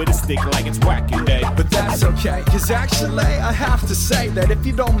beating with a stick like it's whacking day. But that's okay, cause actually I have to say that if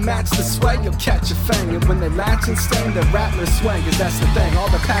you don't match the sway, you'll catch a fang. And when they latch and stain, the rattlers swing. Cause that's the thing, all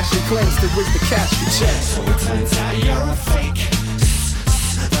the passion clings to is the cash you check. So it turns out you're a fake.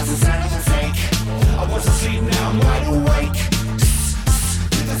 That's the sign of the fake. I was asleep, now I'm wide awake.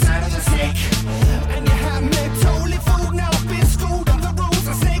 To the sign of the snake. And you have me totally fooled. Now I've been schooled on the rules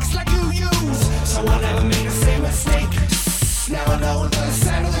and snakes like you use. So I'll never make the same mistake. Now I know the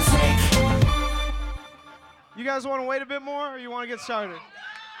sign of the snake. You guys want to wait a bit more or you want to get started?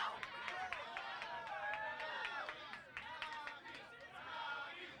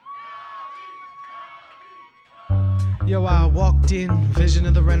 Yo, I walked in, vision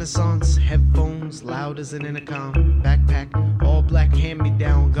of the Renaissance, headphones loud as an intercom, backpack, all black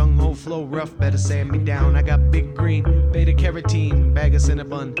hand-me-down, gung-ho flow. flow rough, better sand me down. I got big green, beta carotene, bag of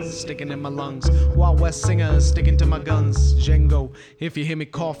Cinnabon sticking in my lungs. Wild West singers sticking to my guns. Django, if you hear me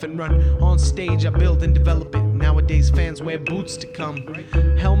cough and run. On stage, I build and develop it. Nowadays, fans wear boots to come.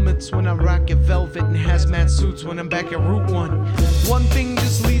 Helmets when I rock your velvet, and hazmat suits when I'm back at Route 1. One thing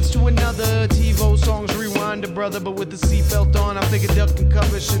just leads to another. TiVo songs rewind a brother, but with the seatbelt on, I figured duck and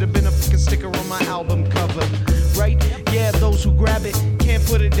cover. Should have been a fucking sticker on my album cover. Right? Yeah, those who grab it can't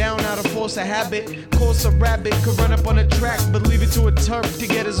put it down out of force of habit. Course a rabbit could run up on a track, but leave it to a Turk to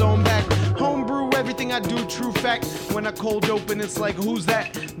get his own back. Homebrew, everything I do, true fact. When I cold open, it's like, who's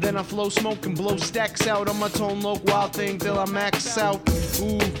that? Then I flow smoke and blow stacks out on my tone loc, wild thing till I max out.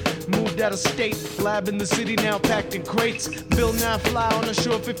 Ooh, moved out of state, lab in the city now packed in crates. Bill Nye fly on the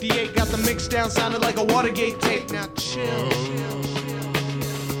shore 58, got the mix down, sounded like a Watergate tape. Now chill.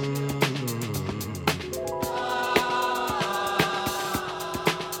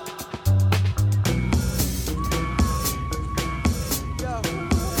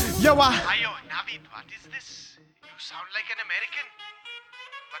 Yo, Ayo, Navid, what is this? You sound like an American.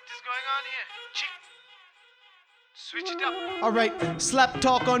 What is going on here? Chick. Switch it up. Alright, slap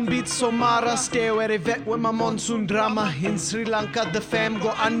talk on beats, Somara. Stay where vet with my monsoon drama. In Sri Lanka, the fam go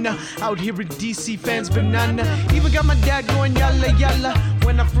Anna. Out here with DC fans, banana. Even got my dad going yalla yalla.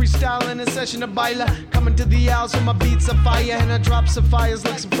 When I freestyle in a session of baila. Coming to the house with my beats of fire. And I drop sapphires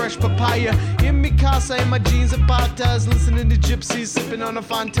like some fresh papaya. In mi casa, in my jeans and patas. Listening to gypsies, sipping on a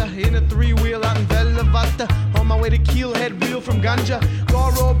Fanta. In a three-wheel out in Velavata. On my way to Keelhead, wheel from Ganja. Raw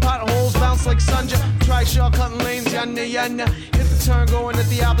road potholes, bounce like Sunja. Trishaw cutting lanes, yana yana. Hit the turn going at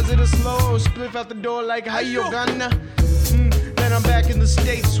the opposite of slow. Spliff out the door like Hayo Gunna. Then I'm back in the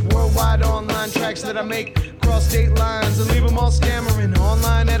States. Worldwide online tracks that I make. Cross state lines and leave them all stammering.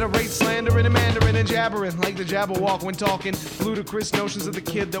 Online at a rate, slandering and Mandarin and jabbering. Like the Jabberwock when talking. Ludicrous notions of the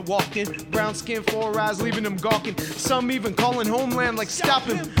kid that walked in. Brown skin, 4 eyes, leaving them gawking. Some even calling homeland like stop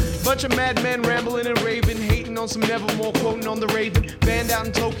him. Bunch of madmen rambling and raving. Hating on some Nevermore, quoting on the Raven. Banned out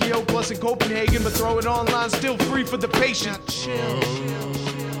in Tokyo, plus in Copenhagen. But throw it online, still free for the patient. Chill.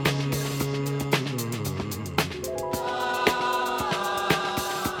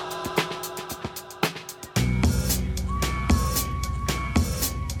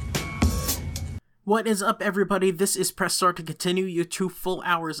 What is up, everybody? This is Press Start to Continue, your 2 full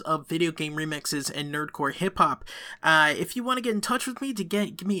hours of video game remixes and nerdcore hip-hop. If you want to get in touch with me to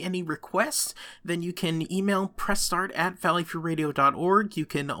give me any requests, then you can email pressstart@valleyfreeradio.org. You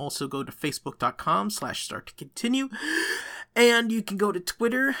can also go to facebook.com/starttocontinue. And you can go to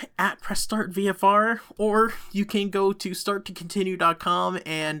Twitter @PressStartVFR, or you can go to starttocontinue.com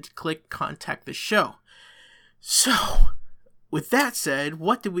and click Contact the Show. So, with that said,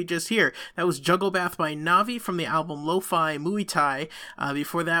 what did we just hear? That was Juggle Bath by Navi from the album Lo-Fi Muay Thai.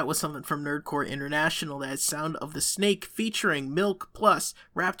 Before that was something from Nerdcore International, that Sound of the Snake featuring Milk Plus,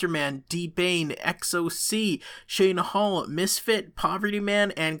 Raptor Man, D-Bane, XOC, Shayna Hall, Misfit, Poverty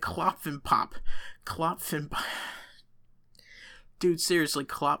Man, and Klopfin Pop. Klopfin Pop. Dude, seriously,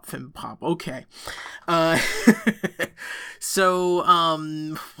 Klopfin Pop. Okay. So,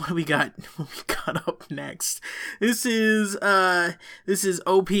 what do we got? What we got up next? This is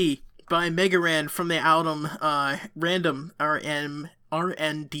OP by Megaran from the album Random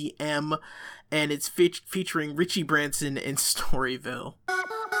RNDM, and it's featuring Richie Branson in Storyville.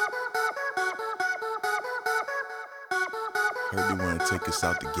 Heard you want to take us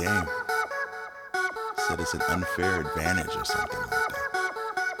out the game. Said it's an unfair advantage or something like that.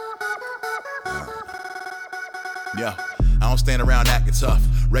 Yeah, I don't stand around acting tough.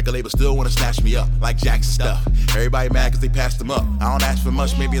 Record label still wanna snatch me up like Jackson stuff. Everybody mad cause they passed them up. I don't ask for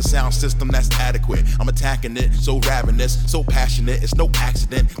much, maybe a sound system that's adequate. I'm attacking it, so ravenous, so passionate, it's no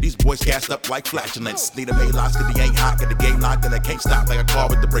accident. These boys gassed up like flatulence. Need a Maylocks cause they ain't hot, got the game locked and I can't stop like a car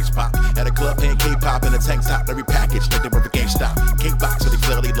with the brakes pop. At a club playing K-pop in a tank top, every package like they were for GameStop. K-box so they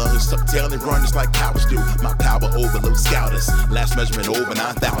clear their lungs, tuck tail they run just like cowards do. My power overload scouters, last measurement over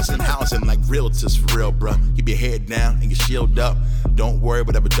 9,000. Housing like realtors for real, bruh. Keep your head down and your shield up. Don't worry,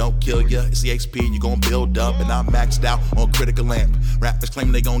 whatever don't kill ya. It's the XP you gon' build up, and I'm maxed out on critical amp. Rappers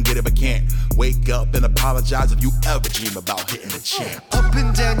claim they gon' get it but can't. Wake up and apologize if you ever dream about hitting the champ. Up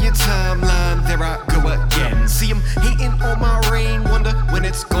and down your timeline, there I go again. See 'em hating on my reign, wonder when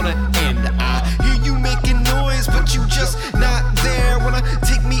it's gonna end. I hear you making noise, but you just not there. Wanna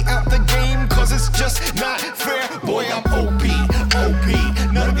take me out the game, cause it's just not fair. Boy, I'm OP, OP.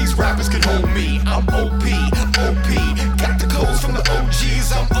 None of these rappers can hold me. I'm OP, OP. Got the codes from the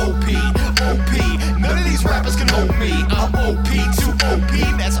OGs, I'm OP, OP. None of these rappers can hold me. I'm OP, too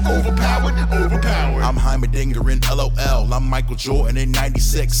OP. That's overpowered, overpowered. I'm Heimerdinger in LOL. I'm Michael Jordan in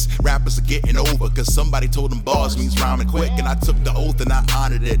 96. Rappers are getting over, cause somebody told them bars means rhyming quick. And I took the oath and I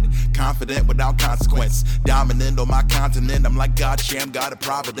honored it. Confident without consequence. Dominant on my continent. I'm like God Sham, God of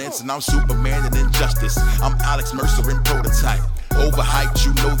Providence. And I'm Superman in Injustice. I'm Alex Mercer in Prototype. Overhyped,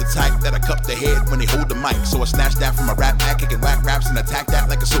 you know the type that I cup the head when they hold the mic. So I snatch that from a rap act, kicking whack raps and attack that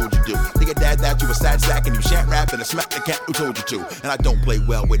like a soldier do. Nigga that you a sad sack and you shan't rap and I smack the cat who told you to. And I don't play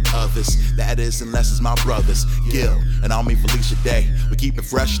well with others, that is unless it's my brothers. Gil, and I'll mean Felicia Day. We keep it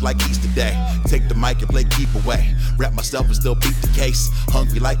fresh like Easter Day. Take the mic and play keep away. Rap myself and still beat the case.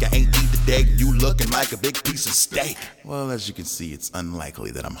 Hungry like I ain't eat today. You looking like a big piece of steak. Well, as you can see, it's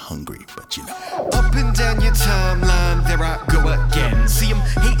unlikely that I'm hungry, but you know. Up and down your timeline, there I go again. See 'em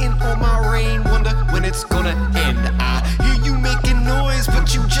hating on my reign, wonder when it's gonna end. I hear you making noise,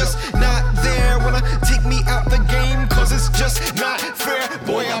 but you just not there. Wanna take me out the game, cause it's just not fair.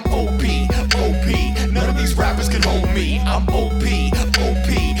 Boy, I'm OP, OP. None of these rappers can hold me. I'm OP, OP.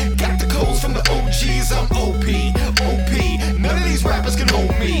 Got the codes from the OGs, I'm OP, OP. None of these rappers can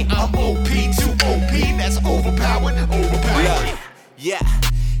hold me. I'm OP, too OP. That's overpowered, overpowered. Yeah.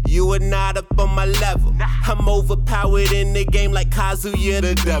 You are not up on my level. I'm overpowered in the game like Kazuya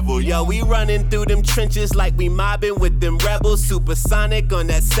the devil. Yo, we running through them trenches like we mobbing with them rebels. Supersonic on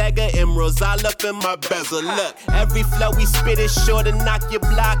that Sega Emeralds all up in my bezel. Look, every flow we spit is sure to knock your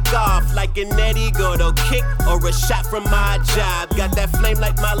block off like an Eddie Gordo kick or a shot from my job. Got that flame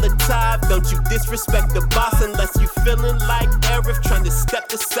like Molotov. Don't you disrespect the boss unless you feeling like Aerith trying to step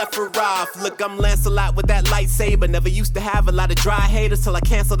to Sephiroth. Look, I'm Lancelot with that lightsaber. Never used to have a lot of dry haters till I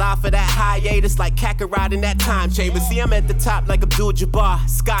canceled off of that hiatus like Kakarot in that time chamber. See, I'm at the top like Abdul-Jabbar.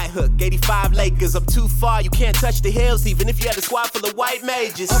 Skyhook, 85 Lakers. I'm too far, you can't touch the hills even if you had a squad full of white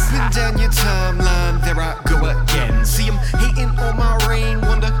mages. Up and down your timeline, there I go again. See 'em hating on my reign,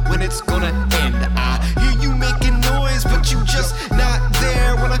 wonder when it's gonna end. I hear you making noise, but you just not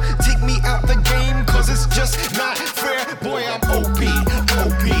there. Wanna take me out the game, cause it's just not fair. Boy, I'm OP,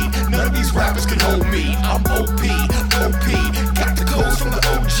 OP. None of these rappers can hold me. I'm OP, OP. Got the codes from the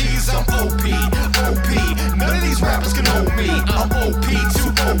OGs, I'm OP, OP. None of these rappers can hold me. I'm OP,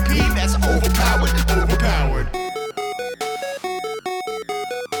 too OP. That's overpowered, overpowered.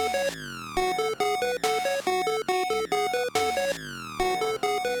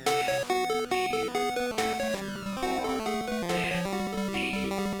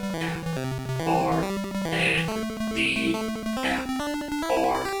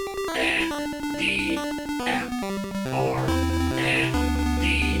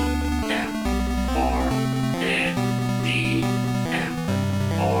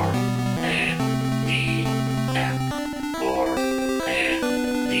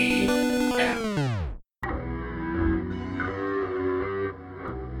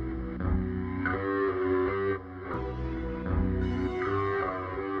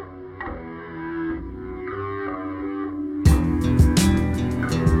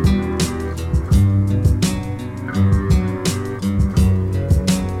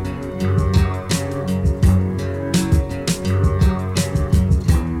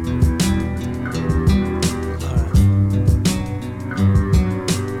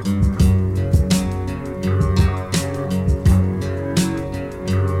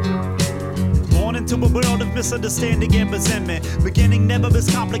 Misunderstanding and resentment. Beginning never as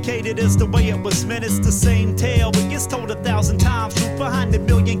complicated as the way it was meant. It's the same tale, but gets told 1,000 times. Truth behind a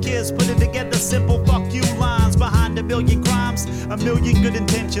million kids, putting together simple fuck you lines. Behind a million crimes, a million good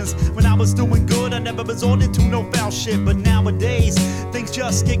intentions. When I was doing good, I never resorted to no foul shit. But nowadays, things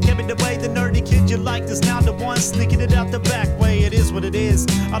just get carried away. The nerdy kid you liked is now the one sneaking it out the back way. It is what it is.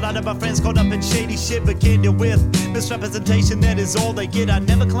 A lot of my friends caught up in shady shit, but can't deal with misrepresentation. That is all they get. I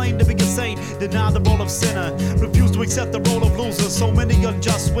never claimed to be a saint, deny the role of sinner. Refuse to accept the role of loser. So many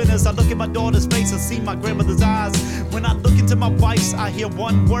unjust winners. I look at my daughter's face and see my grandmother's eyes. When I look into my wife's, I hear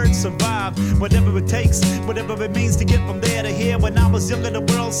one word: survive. Whatever it takes, whatever it means to get from there to here. When I was younger, the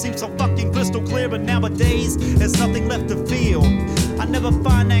world seemed so fucking crystal clear, but nowadays there's nothing left to feel. I never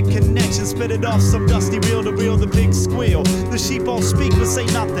find that connection. Spit it off some dusty reel to reel the big squeal. The sheep all speak but say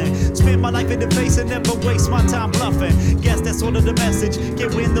nothing. Spend my life in the face and never waste my time bluffing. Guess that's sort of the message.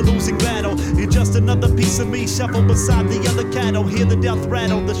 Can't win the losing battle. You're just another piece of me shuffle beside the other cattle. Hear the death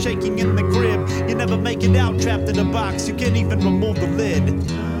rattle, the shaking in the crib. You never make it out, trapped in a box. You can't even remove the lid.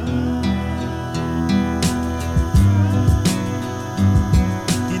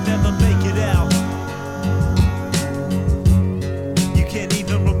 You never make it out. You can't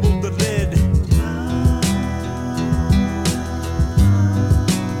even remove the lid.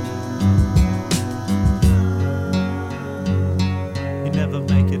 You never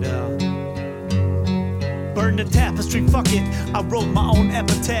make it out. fuck it, I wrote my own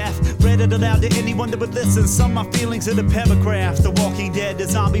epitaph. Read it aloud to anyone that would listen. Some of my feelings in a paragraph. The Walking Dead, the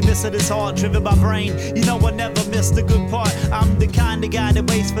zombie missing his heart, driven by brain. You know I never miss the good part. I'm the kind of guy that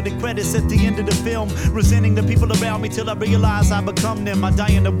waits for the credits at the end of the film, resenting the people around me till I realize I become them. I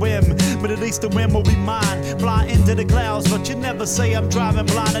die in a whim, but at least the whim will be mine. Fly into the clouds, but you never say I'm driving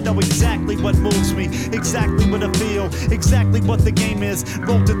blind. I know exactly what moves me, exactly what I feel, exactly what the game is.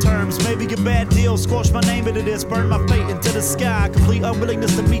 Wrote the terms, maybe a bad deal, scorch my name into this, burn my fate into the sky. Complete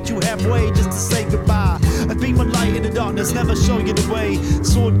unwillingness to meet you halfway just to say goodbye. A beam of light in the darkness, never show you the way.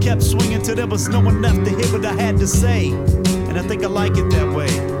 Sword kept swinging till there was no one left to hear what I had to say, and I think I like it that way.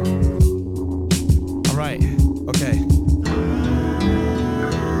 All right, okay.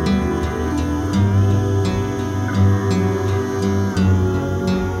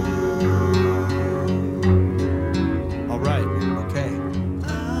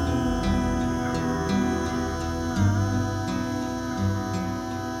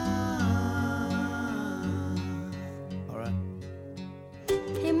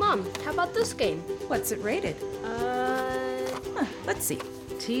 How about this game? What's it rated? Let's see.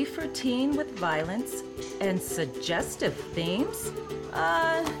 T for teen with violence and suggestive themes?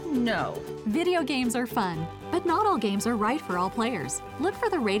 No. Video games are fun, but not all games are right for all players. Look for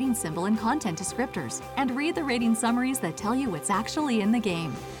the rating symbol in content descriptors and read the rating summaries that tell you what's actually in the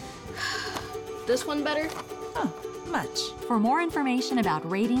game. This one better? Oh, much. For more information about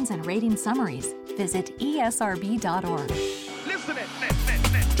ratings and rating summaries, visit esrb.org.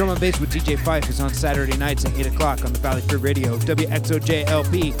 Drum and Bass with DJ Fife is on Saturday nights at 8 o'clock on the Valley Free Radio, WXOJ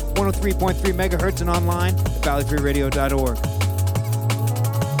LP, 103.3 megahertz and online at valleyfreeradio.org.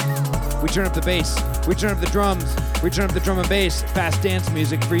 We turn up the bass, we turn up the drums, we turn up the drum and bass, fast dance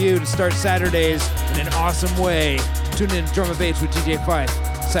music for you to start Saturdays in an awesome way. Tune in to Drum and Bass with DJ Fife,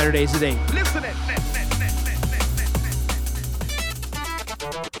 Saturdays at 8. Listen it.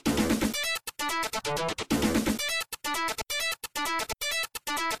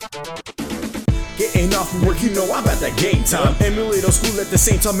 Getting off from work, you know I'm at that game time. Emulate on school at the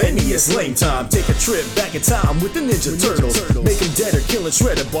same time, it's lame time. Take a trip back in time with the Ninja Turtles. Make them dead or killing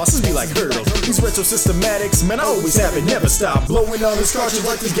shredder bosses be like hurdles. These retro systematics, man, I always have it, never stop. Blowing on this cartridge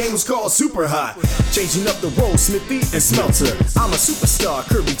like this game was called Super Hot. Changing up the role, Smithy and Smelter. I'm a superstar,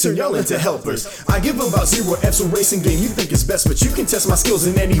 Kirby, turn y'all into helpers. I give about 0 F's a racing game you think is best, but you can test my skills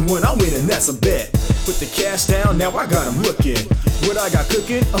in anyone, I'll win and that's a bet. Put the cash down, now I got 'em looking. What I got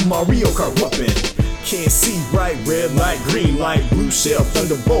cooking? A Mario Kart whooping. Can't see right, red light, green light, blue shell,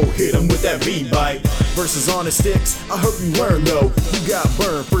 thunderbolt, hit 'em with that V-bite. Versus on the sticks, I hope you learn though. You got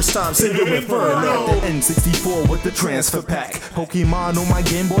burned, first time single inferno. The N64 with the transfer pack. Pokemon on my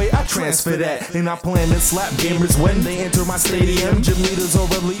Game Boy, I transfer that. And I plan to slap gamers when they enter my stadium. Gym leaders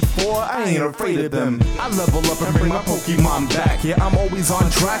over Elite 4, I ain't afraid of them. I level up and bring my Pokemon back. Yeah, I'm always on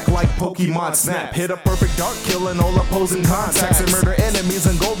track like Pokemon Snap. Hit a perfect dart, killing all opposing contacts. And murder enemies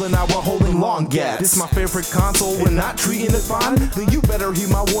in GoldenEye while holding long gaps. This my favorite console, when not treating it fine, then you better hear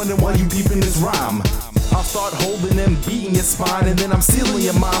my warning while you peeping this rhyme. I'll start holding and beating your spine, and then I'm sealing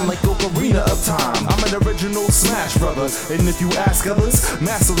your mind like Ocarina of Time. I'm an original Smash Brother, and if you ask others,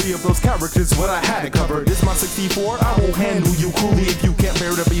 mastery of those characters, what I had it covered. This my 64, I will handle you coolly if you can't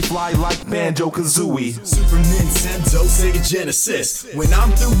bear to be fly like Banjo-Kazooie. Super Nintendo, Sega Genesis. When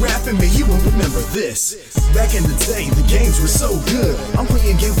I'm through rapping, man, you will remember this. Back in the day, the games were so good. I'm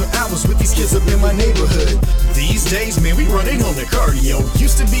playing games for hours with these kids up in my neighborhood. These days, man, we running on the cardio.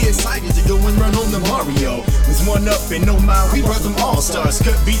 Used to be excited to go and run on the Mario. With one up and no mind, we brought them all-stars.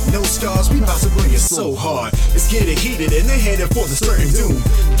 Cut beat, no stars, we about to bring it so hard. It's getting heated and they're headed for the certain doom.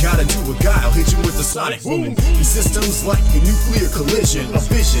 Gotta do a guile, hit you with the sonic boom. These systems like a nuclear collision, a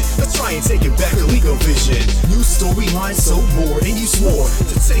vision. Let's try and take it back to LegalVision. New storyline, so bored, and you swore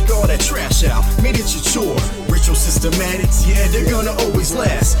to take all that trash out, made it your chore. Retro systematics, yeah, they're gonna always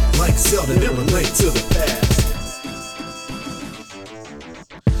last. Like Zelda, they relate to the past.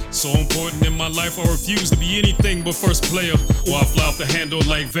 So important in my life, I refuse to be anything but first player. Or I fly off the handle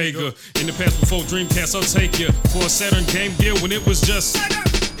like Vega. In the past before Dreamcast, I'll take you for a Saturn Game Gear when it was just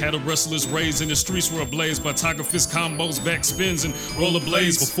had a restless raised and the streets were ablaze by Tiger Fist combos, backspins, and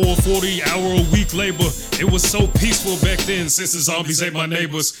rollerblades. Before 40-hour-a-week labor, it was so peaceful back then since the zombies ate my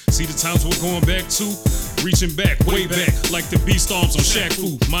neighbors. See the times we're going back to? reaching back, way back, like the beast arms on Shaq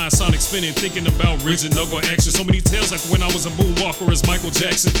Fu. Mind sonic spinning, thinking about rigid knuckle action. So many tales like when I was a moonwalker as Michael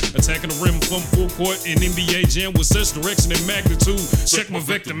Jackson, attacking the rim from full court in NBA Jam with such direction and magnitude. Check my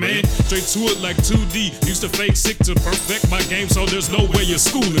vector, man, straight to it like 2D. Used to fake sick to perfect my game, so there's no way you're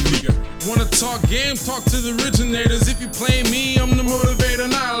schooling me. Wanna talk game? Talk to the originators. If you play me, I'm the motivator,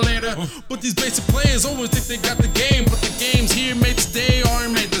 annihilator. But these basic players always think they got the game, but the games here made today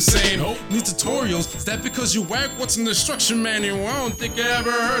aren't made the same. Need tutorials? Is that because you whack? What's in the instruction manual? I don't think I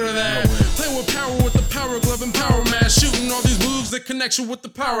ever heard of that. Playing with power with the power glove and power mash, shooting all these moves that connect you with the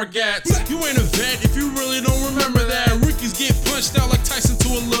power gats. You ain't a vet if you really don't remember that. Rookies get punched out like Tyson to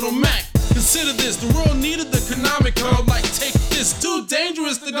a little Mac. Consider this, the world needed the Konami code. Like, take this, too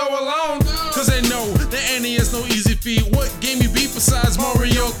dangerous to go alone. Cause they know the NES no easy feat. What game you beat besides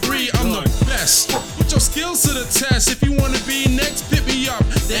Mario 3? I'm the best. Put your skills to the test. If you wanna be next, pick me up,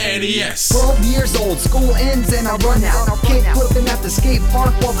 the NES. 12 years old, school ends and I run out. Kick flipping at the skate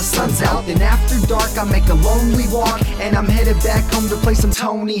park while the sun's out. Then after dark I make a lonely walk, and I'm headed back home to play some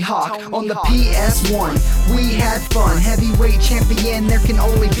Tony Hawk on the PS1. We had fun, heavyweight champion, there can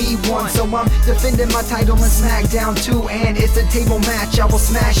only be one. So I'm defending my title in SmackDown 2, and it's a table match, I will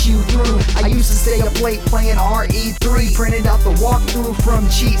smash you through. I used to stay up late playing RE3, printed out the walkthrough from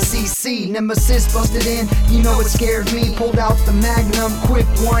Cheat CC. Nemesis busted in, you know it scared me. Pulled out the Magnum, quick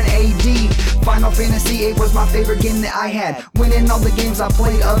 1 AD. Final Fantasy 8 was my favorite game that I had, winning all the games I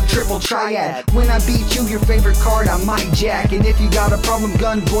played of Triple Triad. When I beat you, your favorite card I might jack, and if you got a problem,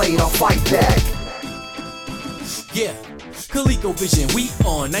 Gunblade, I'll fight back. Yeah, ColecoVision, we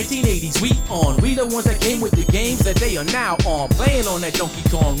on 1980s, we on. We the ones that came with the games that they are now on. Playing on that Donkey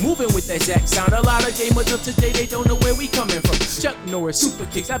Kong, moving with that Zack sound. A lot of gamers of today, they don't know where we coming from. Chuck Norris, Super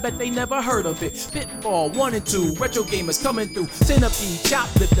Kicks, I bet they never heard of it. Pitfall 1 and 2, retro gamers coming through. Centipede,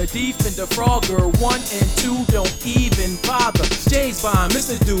 Choplifter, Defender, Frogger 1 and 2, don't even bother. James Bond,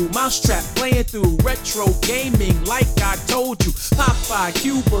 Mr. Dude, Mousetrap, playing through retro gaming like I told you. Popeye,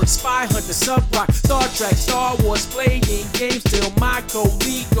 Q-Bert, Spy Hunter, Sub-Rock, Star Trek, Star Wars, playing games till my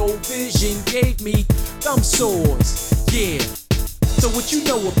ColecoVision gave me thumb swords. Yeah, so what you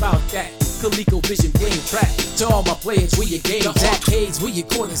know about that? ColecoVision game track. To all my players, where your games at? Arcades, where your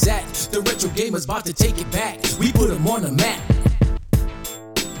corners at? The retro gamers about to take it back. We put them on the map.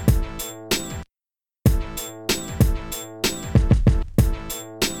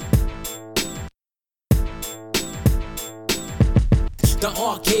 The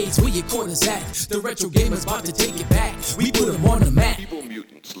arcades, where your corners at? The retro gamers about to take it back. We put them on the map. Evil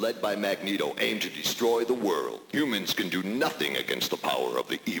mutants led by Magneto aim to destroy the world. Humans can do nothing against the power of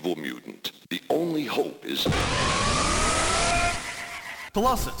the evil mutant. The only hope is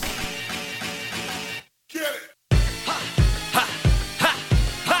Colossus. Get it!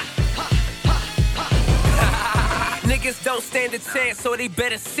 Niggas don't stand a chance, so they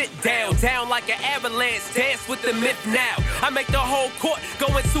better sit down. Down like an avalanche, dance with the myth now. I make the whole court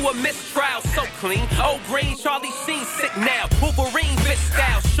go into a mistrial. So clean, old green, Charlie Sheen sick now. Wolverine fist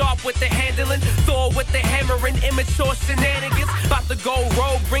style, sharp with the handling. Thor with the hammering, immature shenanigans. About to go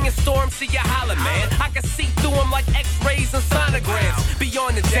rogue, bringing storms to your holler, man. I can see through them like x-rays and sonograms.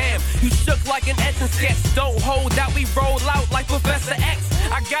 Beyond the dam, you shook like an etching sketch. Don't hold out, we roll out like Professor X.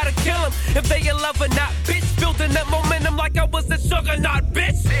 I gotta kill him if they in love or not, bitch. Building up momentum like I was a juggernaut,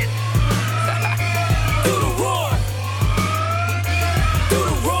 bitch. Do the roar. Do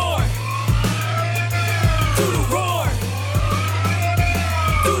the roar. Do the roar.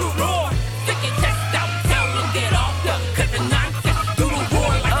 Do the roar. Stick your chest out, tell them get off the cut the nonsense. Do the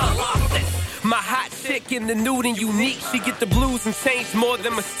roar like a lobster. My hot chick in the nude and unique. She get the blues and change more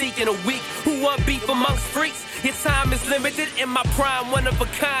than Mystique in a week. Who want beef amongst freaks? Your time is limited. In my prime, one of a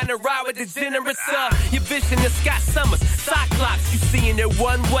kind, to ride with degenerates. Your vision is Scott Summers, Cyclops. You seeing it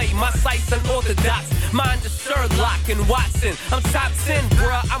one way. My sight's unorthodox. Mine is Sherlock and Watson. I'm top 10,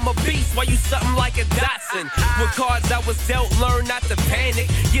 bruh. I'm a beast. Why you something like a Dotson? With cards I was dealt, learn not to panic.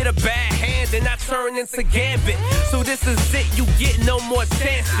 Get a bad hand and I turn into Gambit. So this is it. You get no more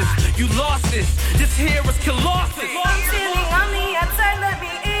chances. You lost this. This here is Colossus. I'm feeling on the outside, let me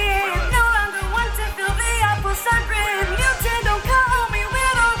in. No longer want to feel the apple sunburn. Mutant, don't call me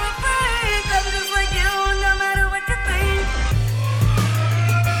weird or afraid. I'm just like you, no matter what you think.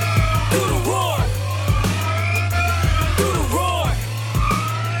 Do the roar. Do the roar.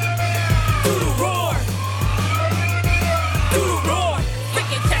 Do the roar. Do the roar. Stick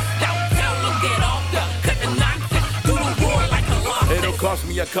your chest out, tell them get off the cut the nonsense. Do the roar like a lobster. It'll Cost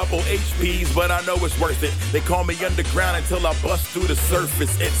me a couple HPs, but I know it's worth it. They call me underground until I bust through the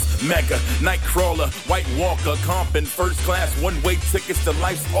surface. It's Mega, Nightcrawler, White Walker, comping first class, one-way tickets to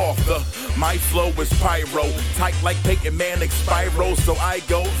life's author. My flow is pyro, tight like Peyton Manning Spyro, so I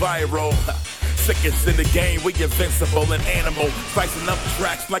go viral. Sickest in the game, we invincible and animal, slicing up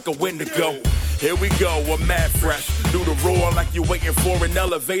tracks like a Wendigo. Here we go, we're mad fresh. Do the roar like you're waiting for an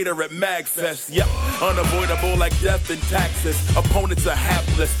elevator at MagFest. Yep, unavoidable like death and taxes. Opponents are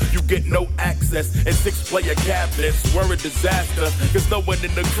hapless, you get no access. And 6-player cabinets were a disaster, cause no one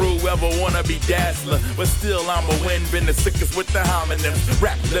in the crew ever wanna be Dazzler. But still I'm a win, been the sickest with the homonyms.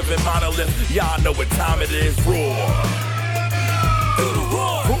 Rap living monolith, y'all know what time it is. Roar. Do the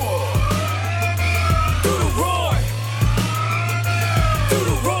roar. Roar. Do the roar. Do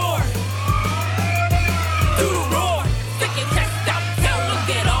the roar. Do the roar. Stick your chest out, tell them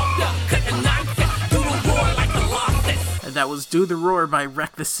get off ya. Cut the knife, do the roar like the losses. And that was Do the Roar by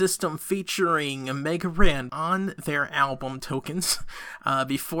Wreck the System featuring Mega Ran on their album Tokens.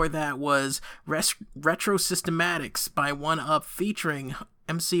 Before that was Retro Systematics by 1UP featuring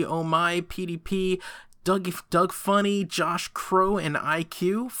MC Oh My, PDP, Doug Funny, Josh Crow, and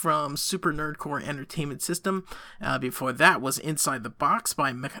IQ from Super Nerdcore Entertainment System. Before that was Inside the Box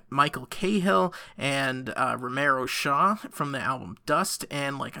by Michael Cahill and Romero Shaw from the album Dust.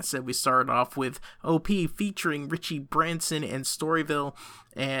 And like I said, we started off with OP featuring Richie Branson and Storyville,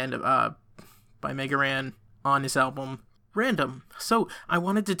 and by Mega Ran on his album Random. So I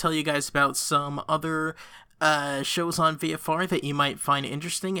wanted to tell you guys about some other shows on VFR that you might find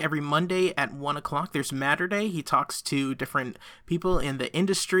interesting. Every Monday at 1 o'clock, there's Matter Day. He talks to different people in the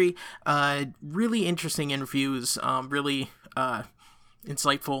industry. Really interesting interviews, really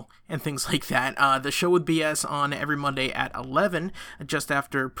insightful, and things like that. The show with BS on every Monday at 11, just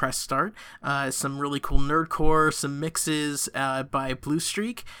after press start. Some really cool nerdcore, some mixes by Blue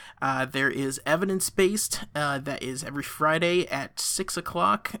Streak. There is Evidence Based, that is every Friday at 6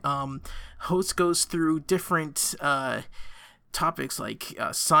 o'clock. Host goes through different topics like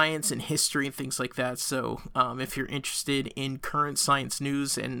science and history and things like that. So if you're interested in current science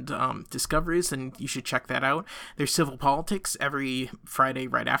news and discoveries, then you should check that out. There's Civil Politics every Friday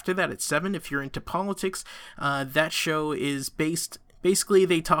right after that at 7. If you're into politics, that show is basically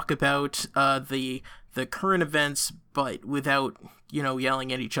they talk about the current events, but without,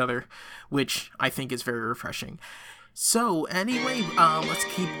 yelling at each other, which I think is very refreshing. So anyway, let's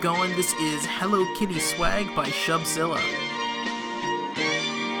keep going. This is Hello Kitty Swag by Shubzilla.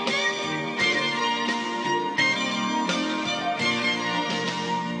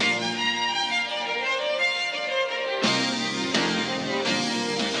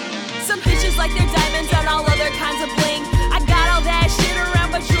 Some bitches like their diamonds and all other kinds of bling. I got all that shit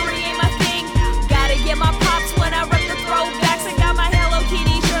around, but jewelry ain't my thing. Gotta get my pops when I rep the throwbacks. I got my Hello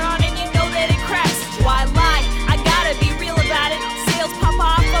Kitty shirt on and you know that it cracks. Why lie? I gotta be real about it. Sales pop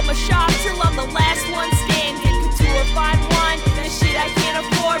off of a shop till I'm the last one standing. Couture, fine wine, the shit I can't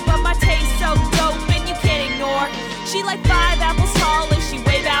afford, but my taste so dope and you can't ignore. She like 5 apples tall and she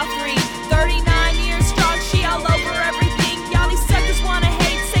weigh about 3. 39 years strong, she all over everything. Y'all these suckers wanna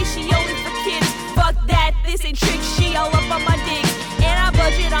hate, say she only for kids. Fuck that, this ain't tricks, she all up on my digs. And I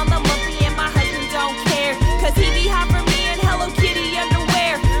budget on the monthly and my husband don't care, cause he be hot for me in Hello Kitty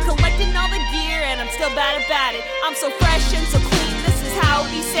underwear. Collecting all the gear and I'm still bad about it. I'm so fresh and so clean, this is how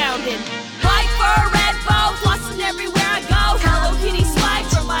it be sounding. White fur, red bow, flossing everywhere I go. Hello Kitty swag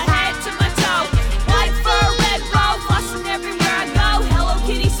from my head to my toe. White fur, red bow, flossing everywhere I go. Hello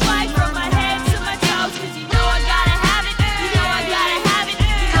Kitty swag from my head to my toes. Cause you know I gotta have it, you know I gotta have it,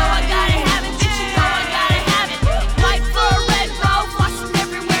 you know I gotta have it, bitch, you know I gotta have it. White fur, red bow, flossing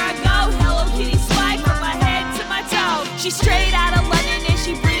everywhere I go. Hello Kitty swag from my head to my toe. She's straight out of London and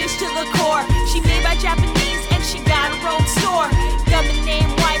she British to the core. She made by Japanese and she got her own store. Government name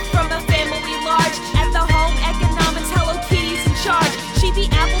White from a family large. At the home economics, Hello Kitty's in charge. She be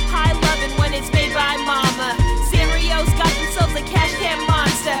apple pie loving when it's made by mama. Sanrio's got themselves a cash can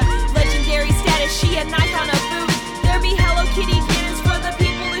monster. Legendary status, she a knife on a boot. There be Hello Kitty cannons for the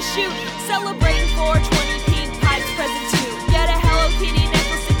people to shoot. Celebrating 420 pink pipes present too. Get a Hello Kitty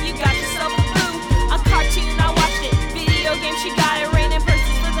necklace if you got yourself a boo. A cartoon, I watched it. Video game, she got it. Raining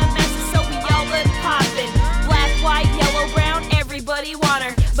purses for the masses, so we all look poppin'. Black, white, yellow, brown, everybody want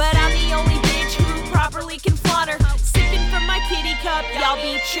her. But I'm the only bitch who properly can flaunt her. Sipping from my kitty cup, y'all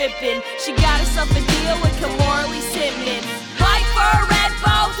be trippin'. She got herself a deal with Kamorley Simmons. White fur, red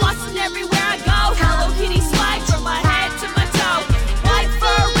bow, flossing everywhere I go. Hello Kitty swag from my head to my toe. White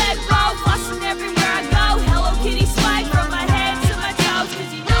fur, red bow, flossing everywhere I go. Hello Kitty swag from my head to my toes. Cause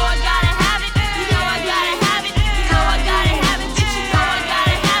you know I gotta have it, you know I gotta have it, you know I gotta have it, bitch, you know I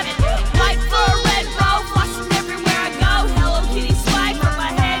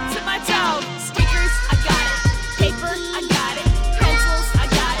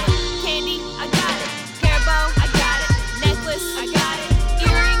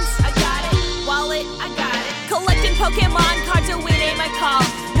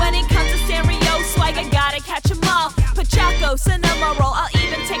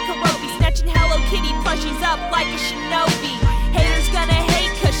she's up like a shinobi. Haters gonna hate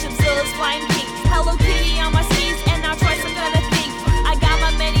cause Shabzilla's flying pink. Hello Kitty on my sleeves and now twice I'm gonna think. I got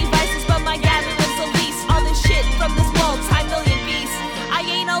my many vices but my Gavin lives the least. All this shit from this world's high million beast. I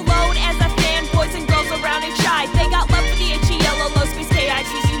ain't alone as I fan boys and girls around each eye. They got love for the H-E-L-O, low space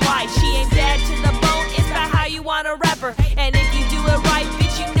K-I-T-Z-Y. She ain't bad to the bone, it's about how you wanna rep her. And if you do it right,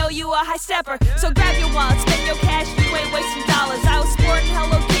 bitch, you know you a high stepper. So grab your wallet, spend your cash, you ain't wasting dollars. I was sporting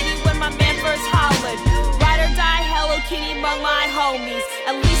Hello Kitty when my man first hollered. Ride or die, Hello Kitty among my homies.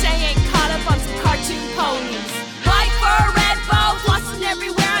 At least I ain't caught up on some cartoon ponies. White fur, red bow, flossing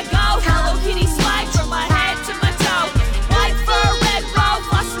everywhere I go. Hello Kitty swag from my head to my toe. White fur, red bow,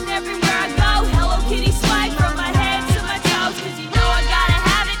 flossing everywhere I go. Hello Kitty swag from my head to my toes. Cause you know I gotta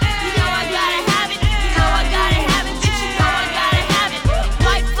have it, you know I gotta have it, you know I gotta have it, bitch, you know I gotta have it.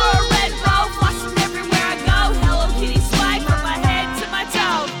 White fur, red bow, flossing everywhere I go. Hello Kitty swag from my head to my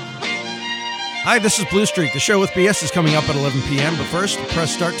toe. Hi, this is Blue Streak. The show with BS is coming up at 11 p.m., but first,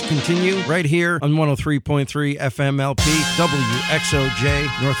 press start to continue right here on 103.3 FM LP, WXOJ,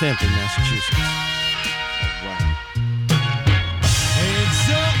 Northampton, Massachusetts. Hands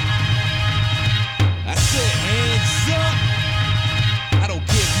up. I said hands up. I don't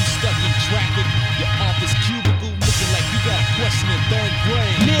care if you stuck in traffic, your office cubicle looking like you got a question in third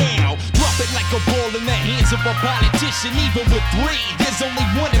grade. Now, drop it like a ball in the hands of a politician. Even with three, there's only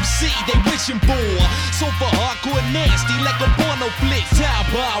one MC they wishing for. So for hardcore nasty like a porno flick. Time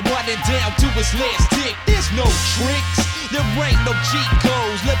bomb running down to its last tick. There's no tricks, there ain't no cheat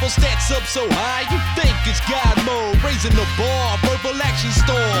codes. Level stats up so high, you think it's God mode. Raising the bar, verbal action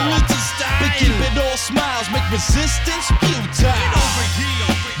store. But keep it all smiles, make resistance futile.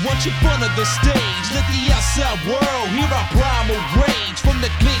 Once you're front of the stage, let the outside world hear our primal rage. From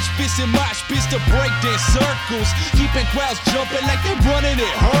the clinch fist and mosh pits to breakdance circles, keeping crowds jumping like they're running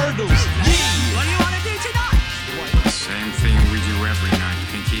at hurdles. Yeah. What do you want to do tonight? Same thing we do every night,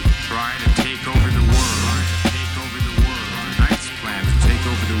 Pinky. Try to take over the world. Tonight's plan to take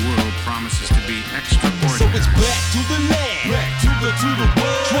over the world promises to be extraordinary. So it's back to the land, back to the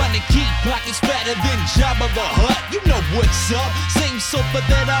world. Trying to keep pockets fatter than Jabba the Hutt. You know what's up? Same sofa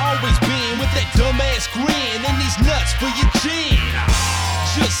that I always been, with that dumbass grin and these nuts for your chin.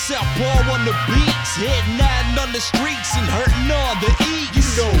 Just southpaw on the beats, head nodding on the streets and hurting on the eats. You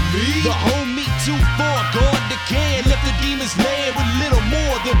know me, the homie too far gone to can. Left the demons land with little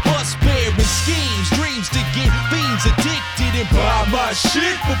more than bus bearing schemes, dreams to get fiends addicted and buy my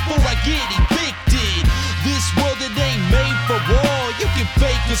shit before I get evicted. This world it ain't made for war. You can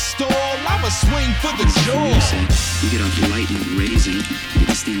fake a stall, I'ma swing for the jaw. You get off your lightning raising, you get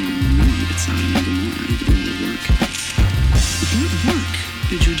to stand on the moon outside and go more. I had to go to work. What work?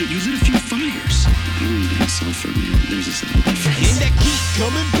 Did you lit a few fires? I ran down sulfur, man. There's a subtle difference. And that keep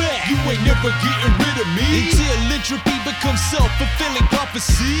coming back. You ain't never getting rid of me until entropy becomes self-fulfilling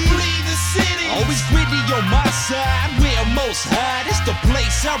prophecy. Flee the city. Always gritty on my side. We're most high. It's the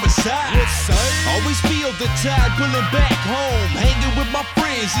place I reside. Always feel the tide pulling back home. Hanging with my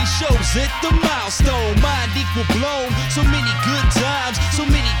friends and shows at the milestone. Mind equal blown. So many good times. So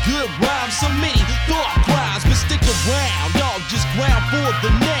many good rhymes. So many thought crimes. But stick around, dog. Just ground for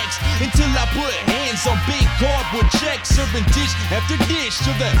the next until I put hands on big cardboard checks, serving dish after dish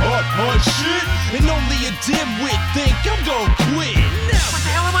of that hard shit. And only a dimwit think I'm gon' quit. Now, what the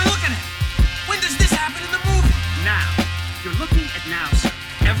hell am I looking at? When does this happen in the movie? Now. You're looking at now, sir.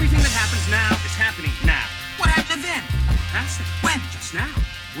 Everything that happens now is happening now. What happened to then? That's it. When? Just now.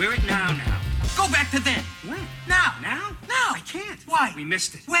 We're at now. Go back to then. When? Now. Now? Now. I can't. Why? We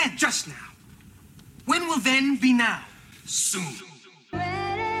missed it. When? Just now. When will then be now? Soon.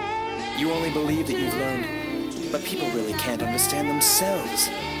 You only believe that you've learned, but people really can't understand themselves,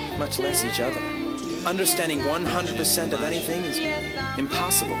 much less each other. Understanding 100% of anything is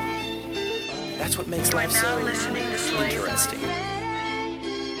impossible. That's what makes life so interesting.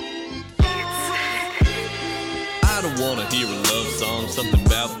 I don't wanna hear a love song, something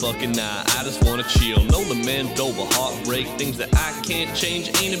about fucking nah. I just wanna chill, no lament over heartbreak. Things that I can't change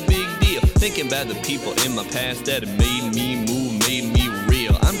ain't a big deal. Thinking about the people in my past that have made me move, made me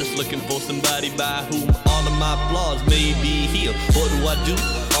real. I'm just looking for somebody by whom all of my flaws may be healed. What do?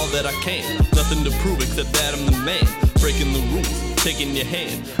 All that I can. Nothing to prove except that I'm the man. Breaking the rules, taking your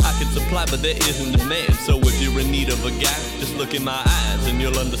hand. I can supply, but there isn't demand. So if you're in need of a guy, just look in my eyes and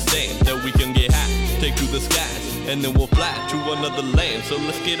you'll understand that we can get high, take to the skies. and then we'll fly to another land. So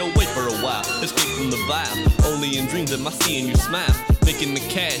let's get away for a while, escape from the vibe. Only in dreams am I seeing you smile, making the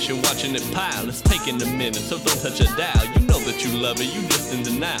cash and watching it pile. It's taking a minute, so don't touch a dial. You know that you love it, you just in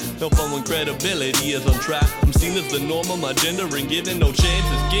denial. No fun when credibility is on trial. I'm seen as the normal, my gender ain't giving no chance.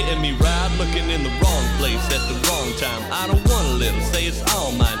 It's getting me right, looking in the wrong place at the wrong time. I don't want a little, say it's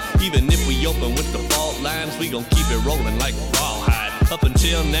all mine. Even if we open with the fault lines, we gon' keep it rolling like rawhide. Up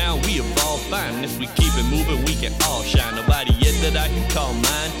until now, we evolved fine. If we keep it moving, we can all shine. Nobody yet that I can call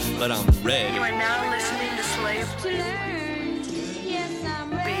mine, but I'm ready. You are now listening to Slave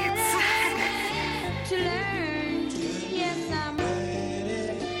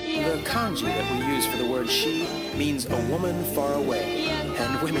The kanji that we use for the word she means a woman far away,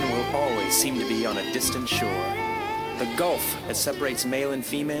 and women will always seem to be on a distant shore. The gulf that separates male and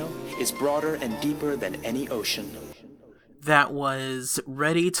female is broader and deeper than any ocean. That was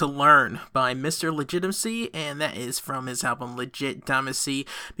Ready to Learn by Mr. Legitimacy, and that is from his album Legitimacy.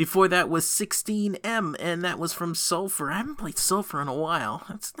 Before that was 16M, and that was from Sulfur. I haven't played Sulfur in a while.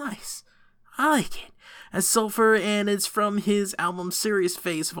 That's nice. I like it. As Sulfur, and it's from his album Serious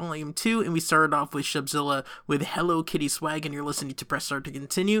Face Volume 2, and we started off with Shubzilla with Hello Kitty Swag, and you're listening to Press Start to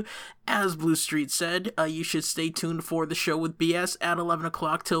continue. As Blue Street said, you should stay tuned for the show with BS at 11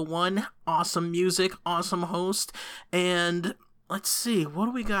 o'clock till 1. Awesome music, awesome host, and let's see, what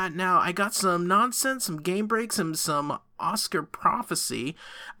do we got now? I got some nonsense, some game breaks, and some Oscar prophecy,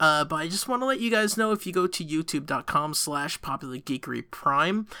 but I just want to let you guys know, if you go to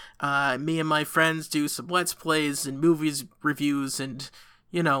youtube.com/populargeekeryprime, me and my friends do some Let's Plays and movies reviews and,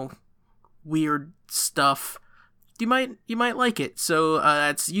 you know, weird stuff. You might like it. So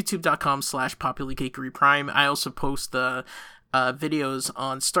that's youtube.com/populargeekeryprime. I also post the videos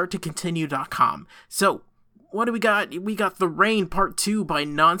on starttocontinue.com. So what do we got? We got The Rain Part 2 by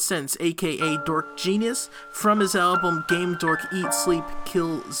Nonsense, aka Dork Genius, from his album Game Dork Eat, Sleep,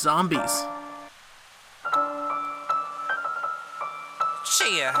 Kill Zombies.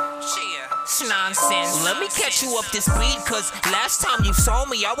 Cheer, it's nonsense. Let me catch you up to speed, cause last time you saw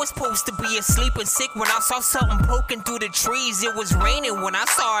me, I was supposed to be asleep and sick when I saw something poking through the trees. It was raining when I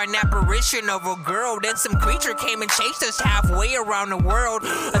saw an apparition of a girl. Then some creature came and chased us halfway around the world.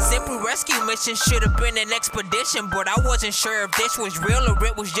 A simple rescue mission should have been an expedition, but I wasn't sure if this was real or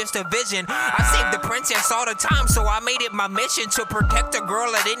it was just a vision. I saved the princess all the time, so I made it my mission to protect a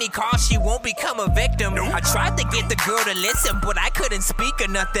girl at any cost. She won't become a victim. I tried to get the girl to listen, but I couldn't speak or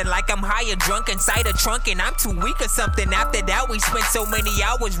nothing. Like I'm high and drunk inside a trunk and I'm too weak or something. After that we spent so many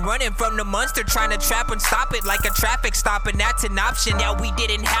hours running from the monster, trying to trap and stop it like a traffic stop, and that's an option that we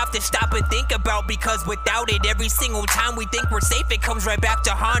didn't have to stop and think about, because without it, every single time we think we're safe, it comes right back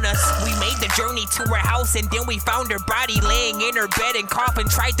to haunt us. We made the journey to her house and then we found her body laying in her bed and coughing.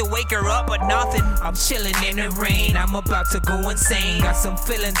 Tried to wake her up but nothing. I'm chilling in the rain, I'm about to go insane. Got some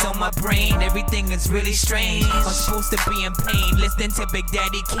feelings on my brain, everything is really strange. I'm supposed to be in pain, listening to Big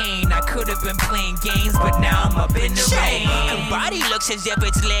Daddy Kane. I could have been playing games, but now I'm up in the rain. Her body looks as if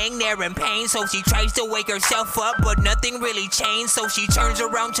it's laying there in pain, so she tries to wake herself up, but nothing really changed. So she turns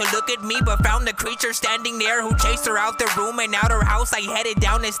around to look at me, but found the creature standing there who chased her out the room and out her house. I headed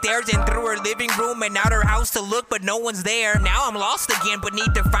down the stairs and through her living room and out her house to look, but no one's there. Now I'm lost again, but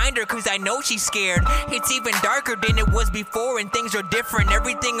need to find her, cause I know she's scared. It's even darker than it was before and things are different.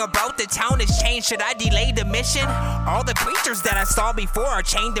 Everything about the town has changed. Should I delay the mission? All the creatures that I saw before are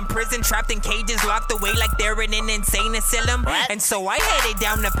chained in prison, trapped in cages, locked away like they're in an insane asylum. And so I headed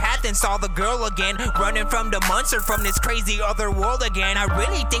down the path and saw the girl again, running from the monster from this crazy other world again. I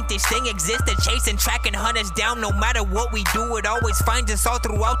really think this thing exists to chase and track and hunt us down. No matter what we do, it always finds us all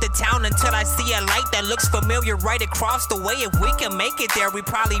throughout the town, until I see a light that looks familiar right across the way. If we can make it there, we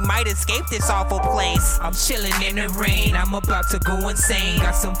probably might escape this awful place. I'm chilling in the rain, I'm about to go insane.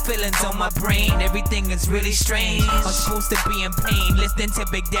 Got some feelings on my brain, everything is really strange. I'm supposed to be in pain, listening to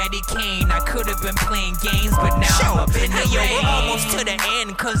Big Daddy Kane. I could have been playing games, but now I'm up in the rain. We're almost to the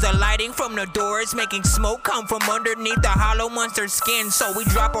end, cause the lighting from the door is making smoke come from underneath the hollow monster's skin. So we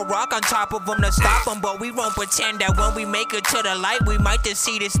drop a rock on top of him to stop him, but we won't pretend that when we make it to the light, we might just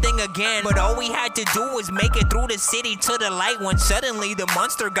see this thing again. But all we had to do was make it through the city to the light, when suddenly the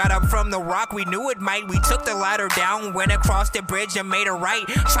monster got up from the rock. We knew it might. We took the ladder down, went across the bridge and made a right,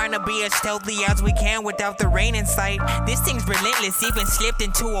 trying to be as stealthy as we can without the rain in sight. This thing's relentless, even slipped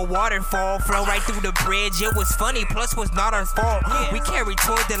into a water waterfall, flow right through the bridge. It was funny, plus was not our fault. We carried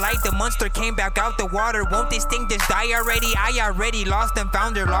toward the light, the monster came back out the water. Won't this thing just die already? I already lost and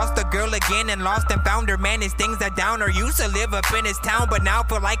found her, lost the girl again and lost and found her. Man, his things that downer. Used to live up in his town, but now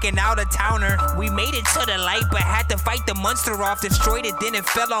feel like an out-of-towner. We made it to the light, but had to fight the monster off. Destroyed it, then it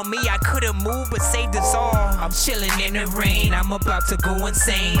fell on me. I couldn't move, but saved us all. I'm chilling in the rain, I'm about to go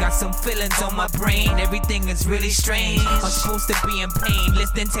insane. Got some feelings on my brain, everything is really strange. I'm supposed to be in pain,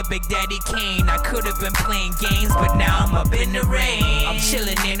 listening to Big Daddy Kane. I could have been playing games, but now I'm up in the rain. I'm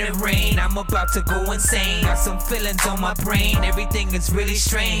chilling in the rain, I'm about to go insane. Got some feelings on my brain, everything is really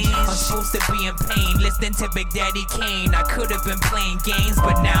strange. I'm supposed to be in pain, listening to Big Daddy Kane. I could have been playing games,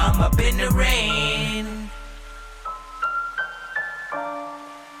 but now I'm up in the rain.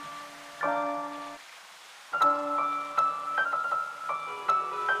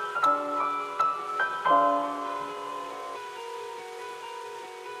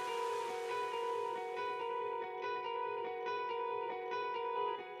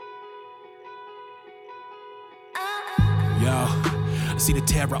 See the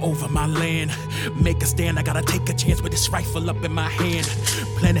terror over my land. Make a stand, I gotta take a chance with this rifle up in my hand.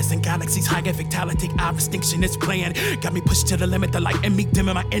 Planets and galaxies, high vitality, our extinction is planned. Got me pushed to the limit, the light in me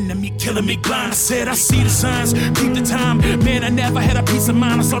dimming, my enemy killing me blind. I said I see the signs, keep the time. Man, I never had a peace of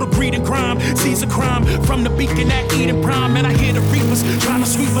mind. I saw the greed and crime, seize a crime from the beacon at Eden Prime. And I hear the reapers trying to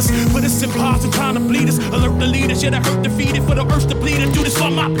sweep us, put us in pause and trying to bleed us. Alert the leaders, yeah, the hurt defeated for the earth to bleed and do this for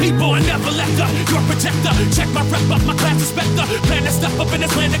my people. I never left her, your protector. Check my rep up, my class inspector. Plan to step up in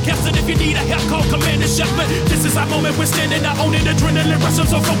this land of captain. If you need a help, call Commander Shepard. This is our moment, we're standing, I own it. Adrenaline rushing,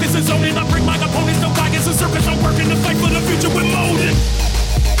 so focus and zoning. I bring my opponents, no bias and circus. I'm working to fight for the future with molding.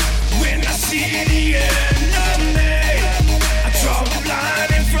 When I see the enemy, I draw a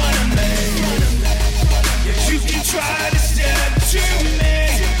line in front of me. Yeah, you can try to step to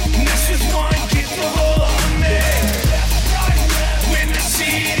me. Mess with one, get the whole on me. When I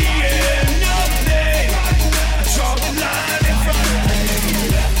see the enemy, I draw a line in front of me.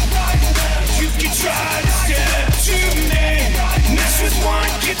 You can try to step to me. Mess with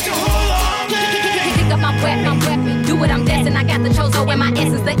one, get the whole on me. Pick up my weapon, do what I'm destined. I got the chozo in my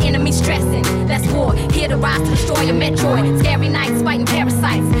essence, the enemy stressing. That's war, here to rise to destroy a Metroid. Scary nights, fighting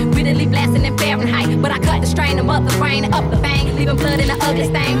parasites, readily blasting in Fahrenheit. But I cut the strain, the mother brain, up the bang, leaving blood in the ugly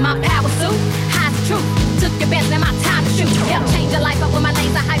stain. My power suit, high truth, took your best, now my time to shoot. Help change your life up with my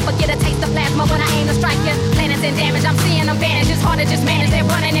laser hyper, get a taste of plasma when I aim to strike you. Planets in damage, I'm seeing them vanish. It's hard to just manage, they're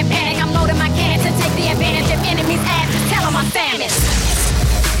running in panic. I'm loading my cannons to take the advantage. If enemies ask, tell them I'm famished.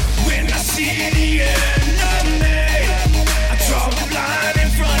 When I see the enemy, I draw a line in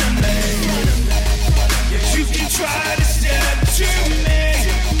front of me. Yeah, you can try to step to me.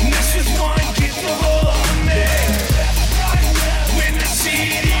 Mess with one, get the whole on me. When I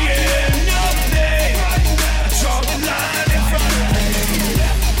see the enemy, I draw a line in front of me.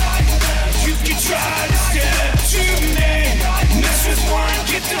 You can try to step to me. Mess with one,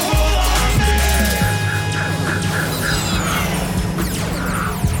 get the whole on me.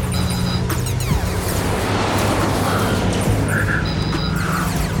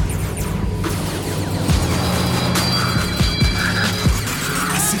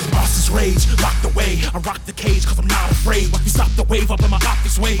 Rage, locked away. I rock the cage cause I'm not afraid. Watch me stop the wave up in my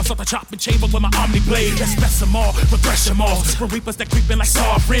office wave. I start the chopping chamber with my omni blade. Let's best them all, regress them all. From reapers that creeping like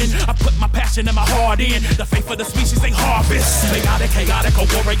sovereign. I put my passion and my heart in. The faith of the species they harvest. Chaotic, a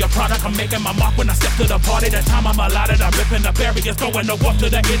warrior product. I'm making my mark when I step to the party. The time I'm allotted, I'm ripping the barriers. Throwing the warp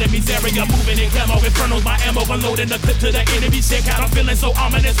to the enemy's area. Moving in camo, infernals, my ammo. Unloading the clip to the enemy's sick out. I'm feeling so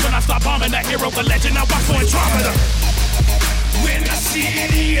ominous when I start bombing. The hero, a legend, I watch for Andromeda. When I see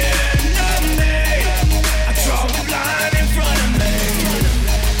the enemy, I draw a line in front of me.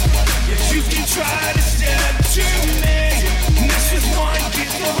 Yeah, you can try to step to me. Mess with one, get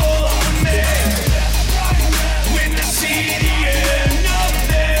the whole on me. When I see the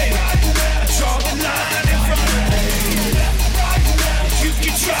enemy, I draw a line in front of me. You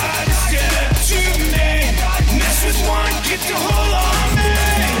can try to step to me. Mess with one, get the whole on me.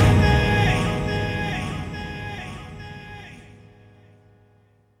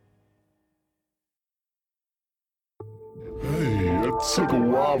 Took a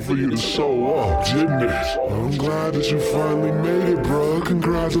while for you to show up, didn't it? I'm glad that you finally made it, bro.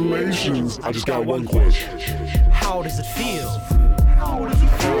 Congratulations. I just got one question. How does it feel? How does it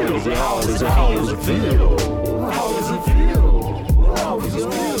feel? How does it feel? How does it feel? How does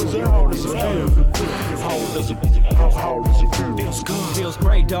it feel? How does it feel? How does it feel? Feels good. Feels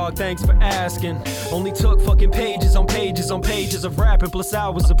great, dog. Thanks for asking. Only took fucking pages on pages on pages of rapping plus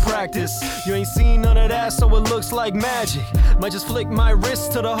hours of practice. You ain't seen none of that, so it looks like magic. Might just flick my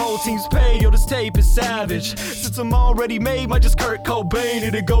wrist till the whole team's paid. Yo, this tape is savage. Since I'm already made, might just Kurt Cobain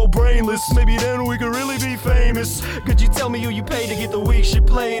it and go brainless. Maybe then we could really be famous. Could you tell me who you paid to get the weak shit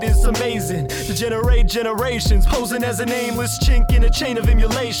played? It's amazing to generate generations, posing as a nameless chink in a chain of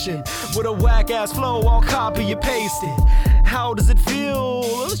emulation. With a whack-ass flow, I'll copy and paste it. How does it feel?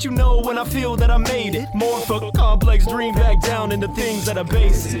 I'll let you know when I feel that I made it. More for a complex dream back down into things that are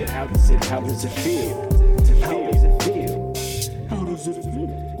basic. How does it feel? How does it feel? How does it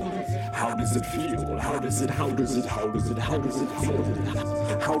feel? How does it feel? How does it feel? How does it feel? How does it feel?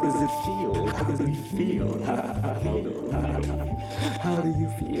 How does it feel? How do you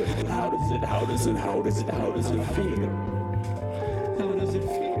feel? How does it feel? How does it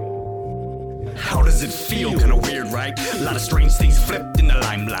feel? How does it feel? Kinda weird, right? A lot of strange things flipped in the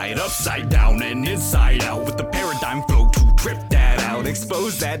limelight, upside down and inside out, with the paradigm flow to trip that out,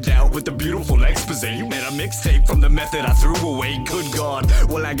 expose that doubt with the beautiful expose. You made a mixtape from the method I threw away. Good God,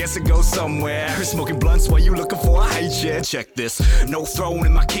 well I guess it goes somewhere. Smoking blunts while you looking for a high chair. Check this, no throne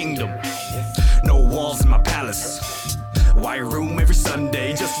in my kingdom, no walls in my palace. White room every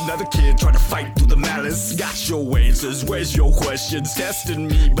Sunday, just another kid trying to fight through the malice. Got your answers, where's your questions? Testing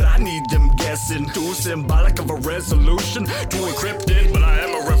me, but I need them guessing. Too symbolic of a resolution, too encrypted, but I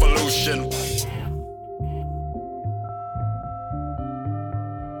am a revolution.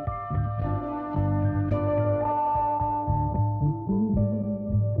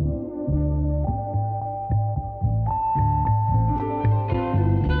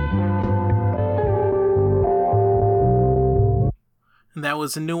 That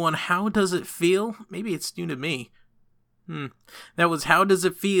was a new one. How Does It Feel? Maybe it's new to me. That was How Does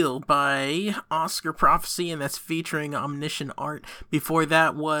It Feel by Oscar Prophecy, and that's featuring Omniscient Art. Before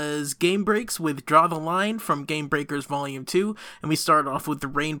that was Game Breaks with Draw the Line from Game Breakers Volume 2, and we started off with The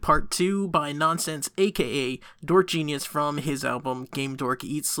Rain Part 2 by Nonsense, aka Dork Genius, from his album Game Dork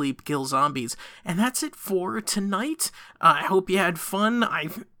Eat Sleep Kill Zombies. And that's it for tonight. I hope you had fun.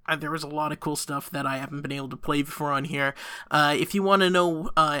 There was a lot of cool stuff that I haven't been able to play before on here. If you want to know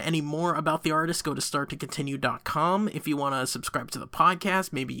any more about the artist, go to starttocontinue.com. If you want to subscribe to the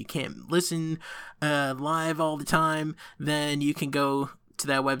podcast, maybe you can't listen live all the time, then you can go to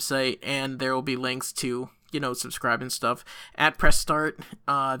that website and there will be links to, subscribe and stuff at Press Start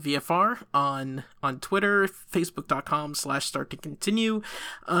VFR on Twitter, facebook.com/starttocontinue.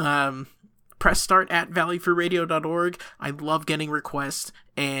 Press start at valleyfreeradio.org. I love getting requests,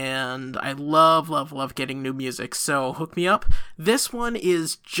 and I love getting new music, so hook me up. This one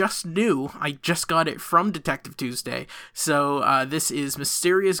is just new. I just got it from Detective Tuesday. So this is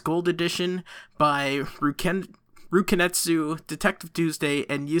Mysterious Gold Edition by Rukenetsu, Detective Tuesday,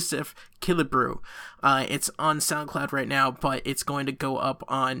 and Yusuf Killebrew. It's on SoundCloud right now, but it's going to go up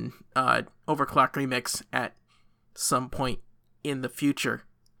on Overclock Remix at some point in the future.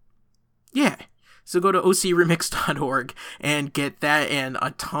 Yeah, so go to ocremix.org and get that and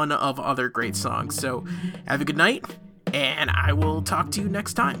a ton of other great songs. So have a good night, and I will talk to you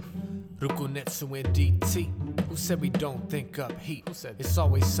next time. Rukunetsu and DT, who said we don't think up heat? It's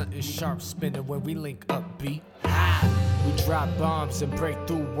always something sharp spinning when we link up beat. We drop bombs and break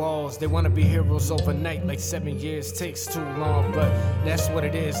through walls. They wanna be heroes overnight, like 7 years takes too long. But that's what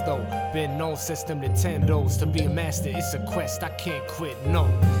it is though. Been known since them Nintendos. To be a master, it's a quest, I can't quit, no.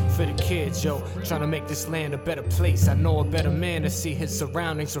 For the kids, yo, trying to make this land a better place. I know a better man to see his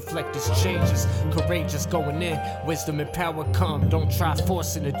surroundings reflect his changes. Courageous going in, wisdom and power come. Don't try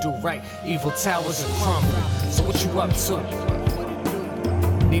forcing to do right, evil towers are crumbling. So what you up to?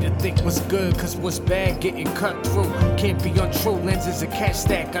 Need to think what's good, cause what's bad getting cut through. Can't be untrue, lenses and cash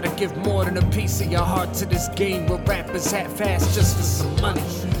stack. Gotta give more than a piece of your heart to this game where rappers half-ass just for some money.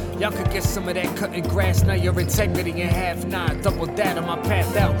 Y'all could get some of that cutting grass, now your integrity in half nine. Double that on my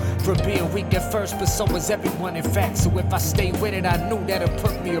path out from being weak at first, but so was everyone in fact. So if I stay with it, I knew that'll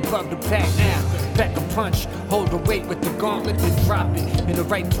put me above the pack now. Pack a punch, hold the weight with the gauntlet, then drop it in the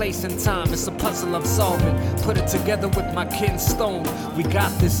right place and time. It's a puzzle I'm solving. Put it together with my kin Stone. We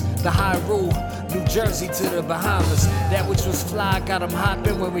got this, the high rule, New Jersey to the Bahamas. That which was fly got them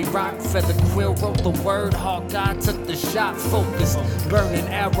hopping when we rock. Feather Quill wrote the word, Hawkeye took the shot. Focus, burning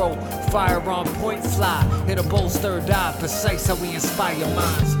arrow, fire on point, fly. Hit a bolstered eye, precise how we inspire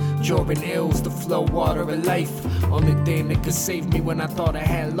minds. curing ills, the flow, water of life. Only thing that could save me when I thought I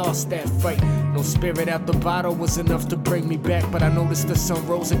had lost that fight. No spirit out the bottle was enough to bring me back, but I noticed the sun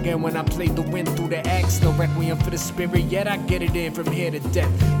rose again when I played the wind through the axe. No requiem for the spirit, yet I get it in from here to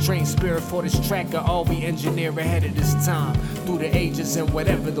death. Train spirit for this track, I all we engineer ahead of this time. Through the ages and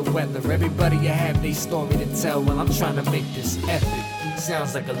whatever the weather, everybody you have their story to tell. Well, I'm trying to make this epic.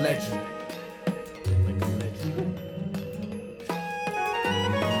 Sounds like a legend.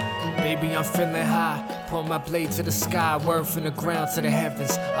 Baby, I'm feeling high. Pull my blade to the sky, word from the ground to the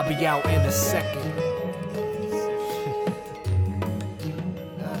heavens. I'll be out in a second.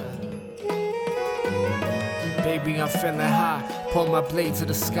 Baby, I'm feeling high. Pull my blade to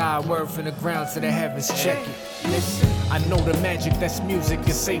the sky, word from the ground to the heavens. Check it. Listen, I know the magic that's music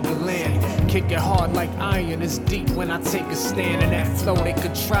can save the land. Kick it hard like iron, it's deep when I take a stand. And that flow they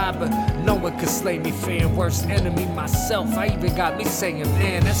could try, but no one could slay me. Fan worst enemy myself. I even got me saying,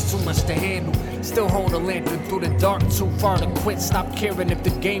 man, that's too much to handle. Still hold a lantern through the dark, too far to quit. Stop caring if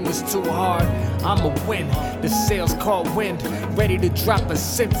the game is too hard. I'ma win. The sails caught wind, ready to drop a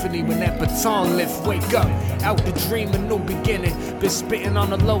symphony when that baton lift. Wake up, out the dream, a new beginning. Been spitting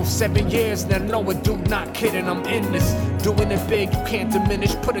on the low 7 years, now no a dude, not kidding. I'm in this, doing it big, you can't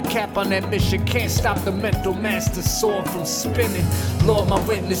diminish. Put a cap on that mission, can't stop the mental master sword from spinning. Lord, my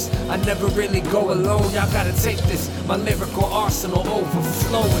witness, I never really go alone. Y'all gotta take this, my lyrical arsenal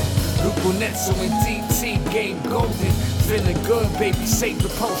overflowing. Luco Netsu and DT, game golden. Feeling good, baby, save the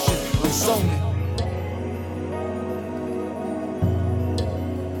potion. I'm zoning.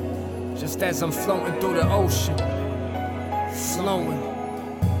 Just as I'm floating through the ocean, flowing.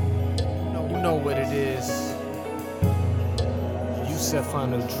 You know what it is. Yusef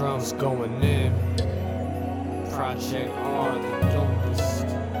on the drums going in. Project R, the dopest.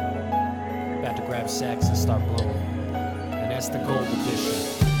 About to grab sax and start blowing. And that's the gold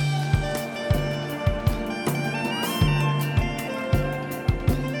edition.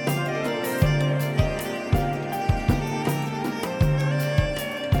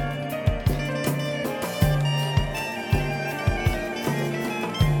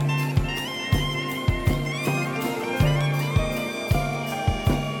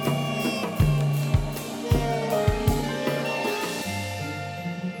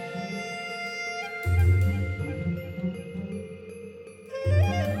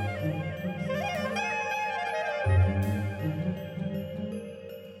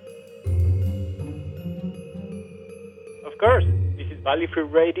 Of course, this is Valley Free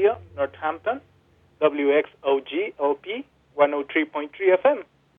Radio, Northampton, WXOG LP 103.3 FM.